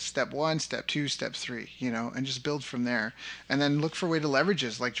checklist. Step 1, step 2, step 3, and just build from there. And then look for a way to leverage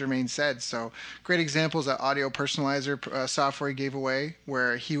this, like Jermaine said. So great examples, that audio personalizer software he gave away,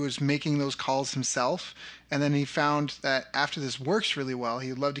 where he was making those calls himself. And then he found that after this works really well,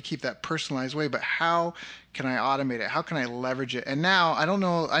 he'd love to keep that personalized way, but how can I automate it? How can I leverage it? And now, I don't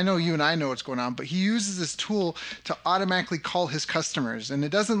know, I know you and I know what's going on, but he uses this tool to automatically call his customers. And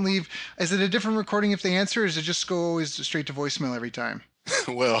it doesn't leave, is it a different recording if they answer, or does it just go always straight to voicemail every time?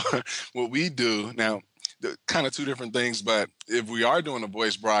 Well, what we do now, kind of 2 different things, but if we are doing a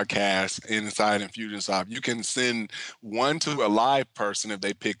voice broadcast inside Infusionsoft, you can send one to a live person if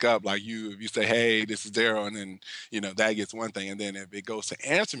they pick up, like if you say, hey, this is Daryl, and then, that gets one thing. And then if it goes to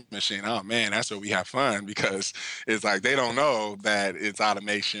answer machine, oh man, that's where we have fun, because it's like they don't know that it's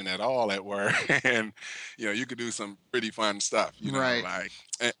automation at all at work. And, you could do some pretty fun stuff, Right.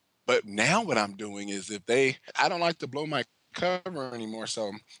 but now what I'm doing is I don't like to blow my cover anymore.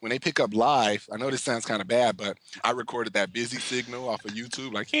 So when they pick up live, I know this sounds kind of bad, but I recorded that busy signal off of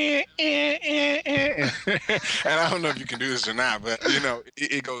YouTube, like, and I don't know if you can do this or not, but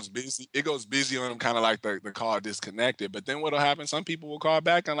it goes busy. It goes busy on them, kind of like the call disconnected. But then what'll happen? Some people will call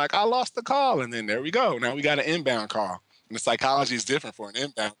back and like, I lost the call, and then there we go. Now we got an inbound call. And the psychology is different for an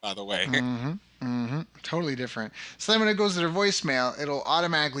inbound, by the way. Mm-hmm. Mm-hmm. Totally different. So then when it goes to their voicemail, it'll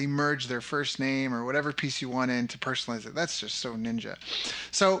automatically merge their first name or whatever piece you want in to personalize it. That's just so ninja.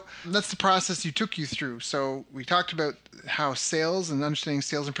 So that's the process you took you through. So we talked about how sales and understanding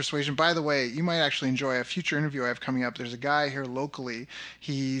sales and persuasion. By the way, you might actually enjoy a future interview I have coming up. There's a guy here locally.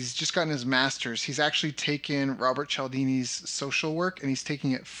 He's just gotten his master's. He's actually taken Robert Cialdini's social work and he's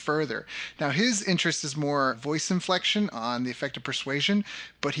taking it further. Now his interest is more voice inflection on the effect of persuasion,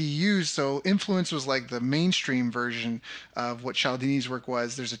 but he used influence influence was like the mainstream version of what Cialdini's work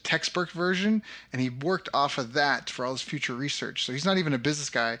was. There's a textbook version, and he worked off of that for all his future research. So he's not even a business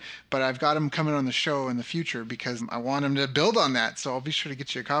guy, but I've got him coming on the show in the future because I want him to build on that. So I'll be sure to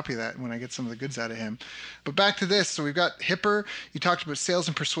get you a copy of that when I get some of the goods out of him. But back to this. So we've got Hipper. You talked about sales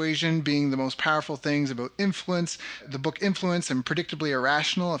and persuasion being the most powerful things, about influence. The book Influence and Predictably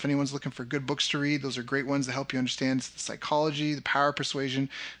Irrational. If anyone's looking for good books to read, those are great ones to help you understand the psychology, the power of persuasion.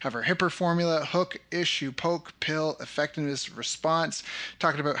 Have our Hipper formula: hook, issue, poke, pill, effectiveness, response.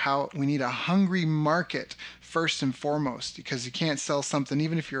 Talking about how we need a hungry market first and foremost, because you can't sell something,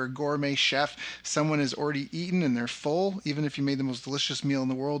 even if you're a gourmet chef, someone has already eaten and they're full. Even if you made the most delicious meal in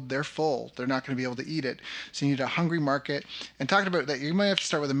the world, they're full. They're not going to be able to eat it. So you need a hungry market. And talking about that, you might have to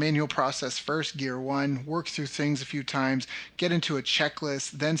start with a manual process first, gear one, work through things a few times, get into a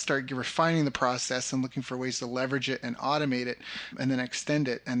checklist, then start refining the process and looking for ways to leverage it and automate it, and then extend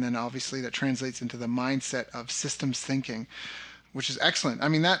it. And then obviously that translates into the mindset of systems thinking, which is excellent. I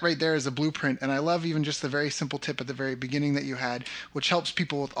mean, that right there is a blueprint. And I love even just the very simple tip at the very beginning that you had, which helps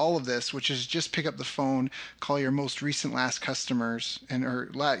people with all of this, which is just pick up the phone, call your most recent last customers, and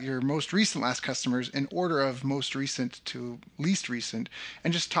your most recent last customers in order of most recent to least recent,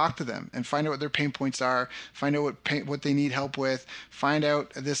 and just talk to them and find out what their pain points are, find out what they need help with, find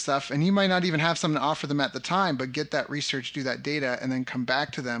out this stuff. And you might not even have something to offer them at the time, but get that research, do that data, and then come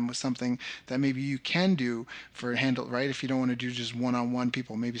back to them with something that maybe you can do for handle, right? If you don't want to do just one-on-one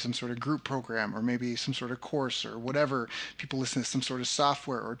people, maybe some sort of group program, or maybe some sort of course, or whatever. People listen to some sort of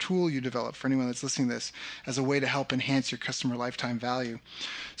software or tool you develop, for anyone that's listening to this, as a way to help enhance your customer lifetime value.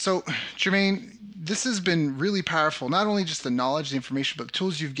 So, Jermaine, this has been really powerful. Not only just the knowledge, the information, but the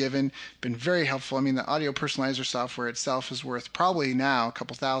tools you've given, been very helpful. I mean, the audio personalizer software itself is worth probably now a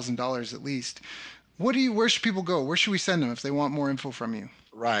couple $1,000s at least. Where should people go? Where should we send them if they want more info from you?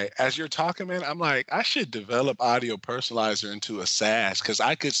 Right. As you're talking, man, I'm like, I should develop audio personalizer into a SaaS because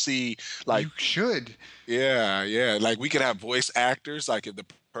I could see like, You should. yeah, yeah, like we could have voice actors. Like if the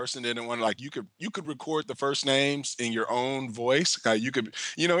person didn't want to, like you could record the first names in your own voice. You could,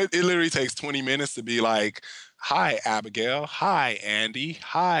 it literally takes 20 minutes to be like, "Hi, Abigail. Hi, Andy.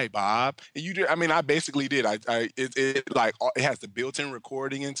 Hi, Bob." And you did. I mean, I basically did. It like it has the built-in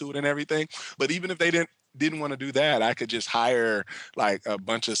recording into it and everything. But even if they didn't want to do that, I could just hire like a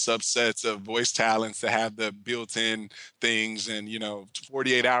bunch of subsets of voice talents to have the built-in things, and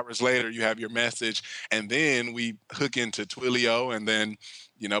 48 hours later you have your message, and then we hook into Twilio, and then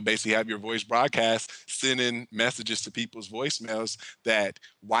basically have your voice broadcast sending messages to people's voicemails that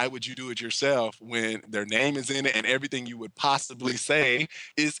why would you do it yourself when their name is in it and everything you would possibly say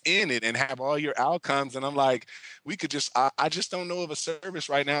is in it and have all your outcomes. And I'm like, we could just, I just don't know of a service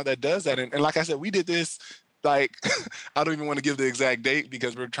right now that does that. And like I said, we did this like I don't even want to give the exact date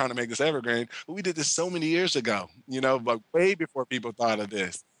because we're trying to make this evergreen, but we did this so many years ago, but way before people thought of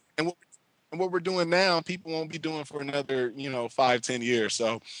this. And what we're doing now, people won't be doing for another, 5, 10 years.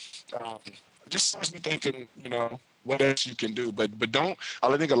 So um, just has me thinking, what else you can do. But don't,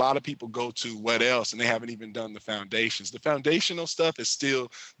 I think a lot of people go to what else and they haven't even done the foundations. The foundational stuff is still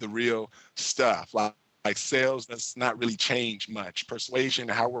the real stuff. Like sales does not really change much. Persuasion,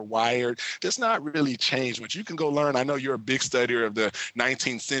 how we're wired, does not really change much. You can go learn. I know you're a big studier of the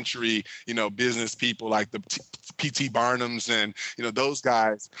 19th century, business people like the P.T. Barnums and, those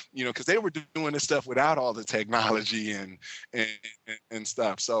guys, because they were doing this stuff without all the technology and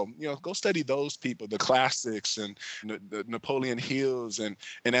stuff. So, go study those people, the classics and the Napoleon Hills and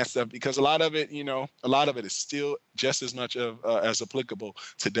that stuff, because a lot of it is still just as much of as applicable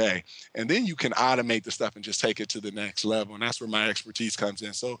today. And then you can automate the stuff and just take it to the next level. And that's where my expertise comes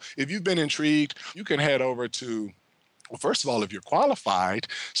in. So if you've been intrigued, you can head over to, well, first of all, if you're qualified,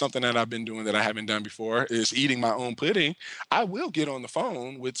 something that I've been doing that I haven't done before is eating my own pudding. I will get on the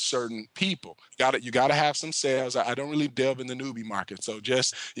phone with certain people. You got to have some sales. I don't really delve in the newbie market. So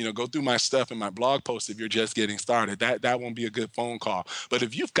just, go through my stuff and my blog posts if you're just getting started. That won't be a good phone call. But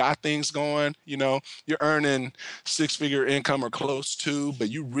if you've got things going, you're earning six-figure income or close to,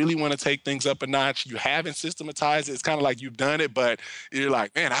 but you really want to take things up a notch, you haven't systematized it. It's kind of like you've done it, but you're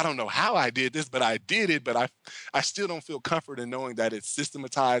like, man, I don't know how I did this, but I did it, but I still don't feel comfort in knowing that it's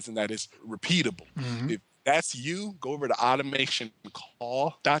systematized and that it's repeatable. Mm-hmm. If that's you, go over to Automation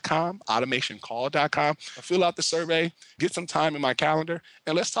automationcall.com. Fill out the survey, get some time in my calendar,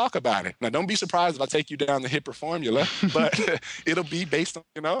 and let's talk about it. Now, don't be surprised if I take you down the HIPAA formula, but it'll be based on,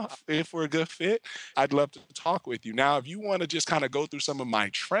 if we're a good fit, I'd love to talk with you. Now, if you want to just kind of go through some of my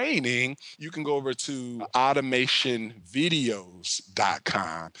training, you can go over to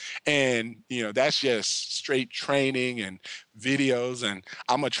automationvideos.com. And, that's just straight training and videos. And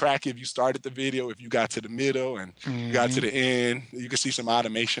I'm going to track if you started the video, if you got to the middle and you got to the end. You can see some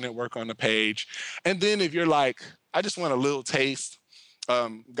automation at work on the page. And then if you're like, I just want a little taste,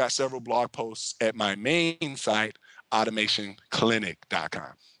 got several blog posts at my main site,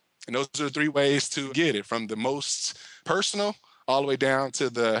 automationclinic.com. And those are the 3 ways to get it, from the most personal all the way down to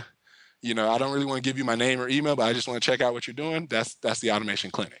the, I don't really want to give you my name or email, but I just want to check out what you're doing. That's the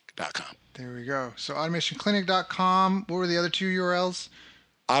automationclinic.com. There we go. So automationclinic.com. What were the other 2 URLs?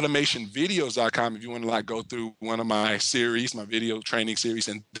 automationvideos.com if you want to go through one of my series, my video training series.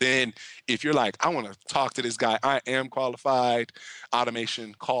 And then if you're like, I want to talk to this guy, I am qualified,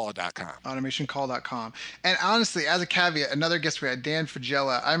 automationcall.com. automationcall.com. And honestly, as a caveat, another guest we had, Dan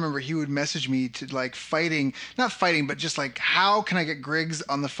Fagella, I remember he would message me to not fighting, but just how can I get Griggs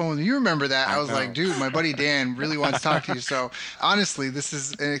on the phone? You remember that? I was like, dude, my buddy Dan really wants to talk to you. So honestly, this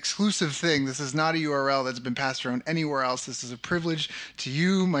is an exclusive thing. This is not a URL that's been passed around anywhere else. This is a privilege to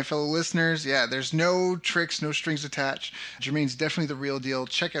you, my fellow listeners. Yeah, there's no tricks, no strings attached. Jermaine's definitely the real deal.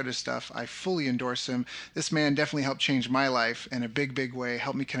 Check out his stuff. I fully endorse him. This man definitely helped change my life in a big way,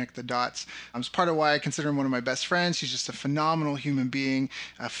 helped me connect the dots. It's part of why I consider him one of my best friends. He's just a phenomenal human being,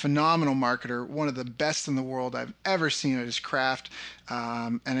 a phenomenal marketer, one of the best in the world I've ever seen at his craft.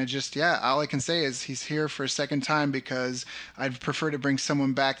 And all I can say is he's here for a second time because I'd prefer to bring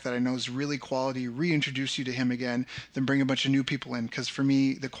someone back that I know is really quality, reintroduce you to him again, than bring a bunch of new people in. Because for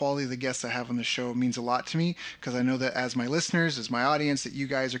me, the quality of the guests I have on the show means a lot to me, because I know that as my listeners, as my audience, that you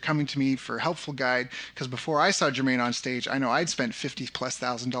guys are coming to me for a helpful guide. Because before I saw Jermaine on stage, I know I'd spent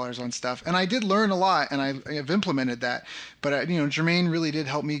 $50,000+ on stuff, and I did learn a lot, and I have implemented that. But Jermaine really did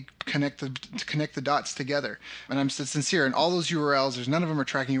help me connect the dots together. And I'm sincere. And all those URLs, there's none of them are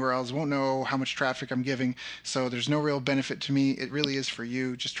tracking URLs. Won't know how much traffic I'm giving. So there's no real benefit to me. It really is for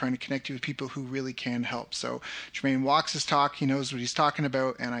you, just trying to connect you with people who really can help. So Jermaine walks his talk. He knows what he's talking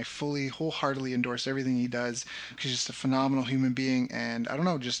about. And I wholeheartly endorse everything he does. He's just a phenomenal human being. And I don't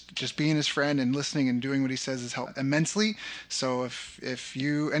know, just being his friend and listening and doing what he says has helped immensely. So if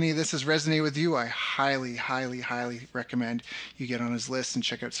any of this has resonated with you, I highly recommend you get on his list and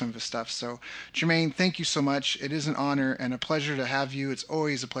check out some of his stuff. So Jermaine, thank you so much. It is an honor and a pleasure to have you. It's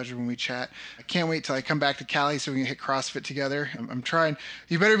always a pleasure when we chat. I can't wait till I come back to Cali so we can hit CrossFit together. I'm trying.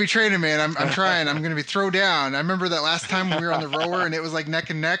 You better be training, man. I'm trying. I'm going to be throw down. I remember that last time we were on the rower and it was like neck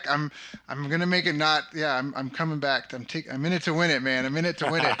and neck. I'm going to make it not. Yeah, I'm coming back. I'm in it to win it, man. I'm in it to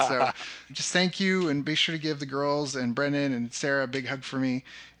win it. So just thank you, and be sure to give the girls and Brennan and Sarah a big hug for me.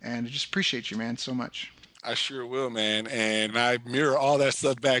 And I just appreciate you, man, so much. I sure will, man. And I mirror all that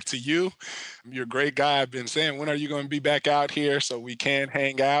stuff back to you. You're a great guy. I've been saying, when are you going to be back out here so we can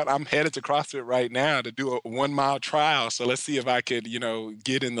hang out? I'm headed to CrossFit right now to do a 1-mile trial. So let's see if I could,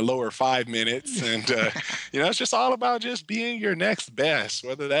 get in the lower 5 minutes. And, it's just all about just being your next best,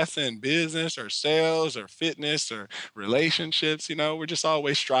 whether that's in business or sales or fitness or relationships. We're just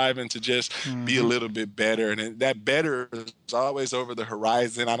always striving to just be a little bit better. And that better is always over the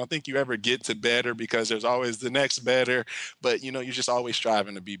horizon. I don't think you ever get to better because there's always the next better, but you're just always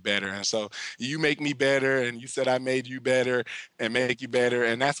striving to be better. And so you make me better, and you said I made you better and make you better.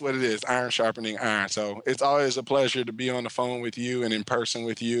 And that's what it is, iron sharpening iron. So it's always a pleasure to be on the phone with you and in person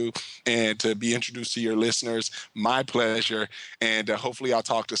with you and to be introduced to your listeners. My pleasure. And hopefully I'll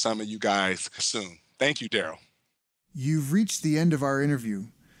talk to some of you guys soon. Thank you, Daryl. You've reached the end of our interview.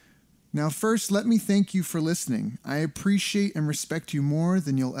 Now, first, let me thank you for listening. I appreciate and respect you more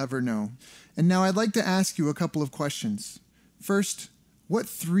than you'll ever know. And now I'd like to ask you a couple of questions. First, what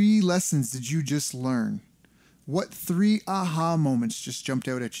 3 lessons did you just learn? What 3 aha moments just jumped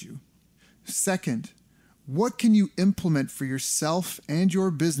out at you? Second, what can you implement for yourself and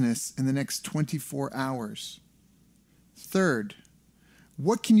your business in the next 24 hours? Third,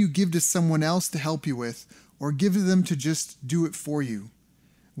 what can you give to someone else to help you with, or give to them to just do it for you?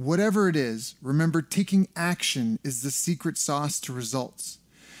 Whatever it is, remember, taking action is the secret sauce to results.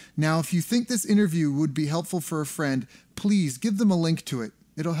 Now, if you think this interview would be helpful for a friend, please give them a link to it.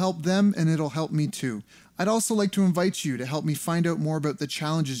 It'll help them and it'll help me too. I'd also like to invite you to help me find out more about the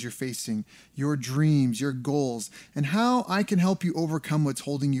challenges you're facing, your dreams, your goals, and how I can help you overcome what's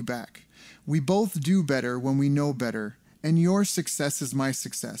holding you back. We both do better when we know better, and your success is my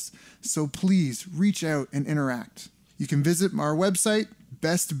success. So please reach out and interact. You can visit our website,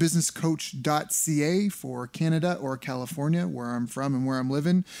 bestbusinesscoach.ca for Canada or California, where I'm from and where I'm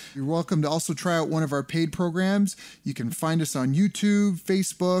living. You're welcome to also try out one of our paid programs. You can find us on YouTube,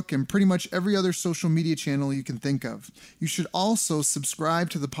 Facebook, and pretty much every other social media channel you can think of. You should also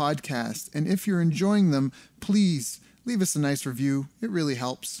subscribe to the podcast, and if you're enjoying them, please leave us a nice review. It really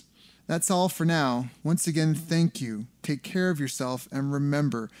helps. That's all for now. Once again, thank you. Take care of yourself, and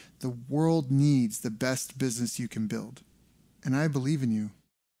remember, the world needs the best business you can build. And I believe in you.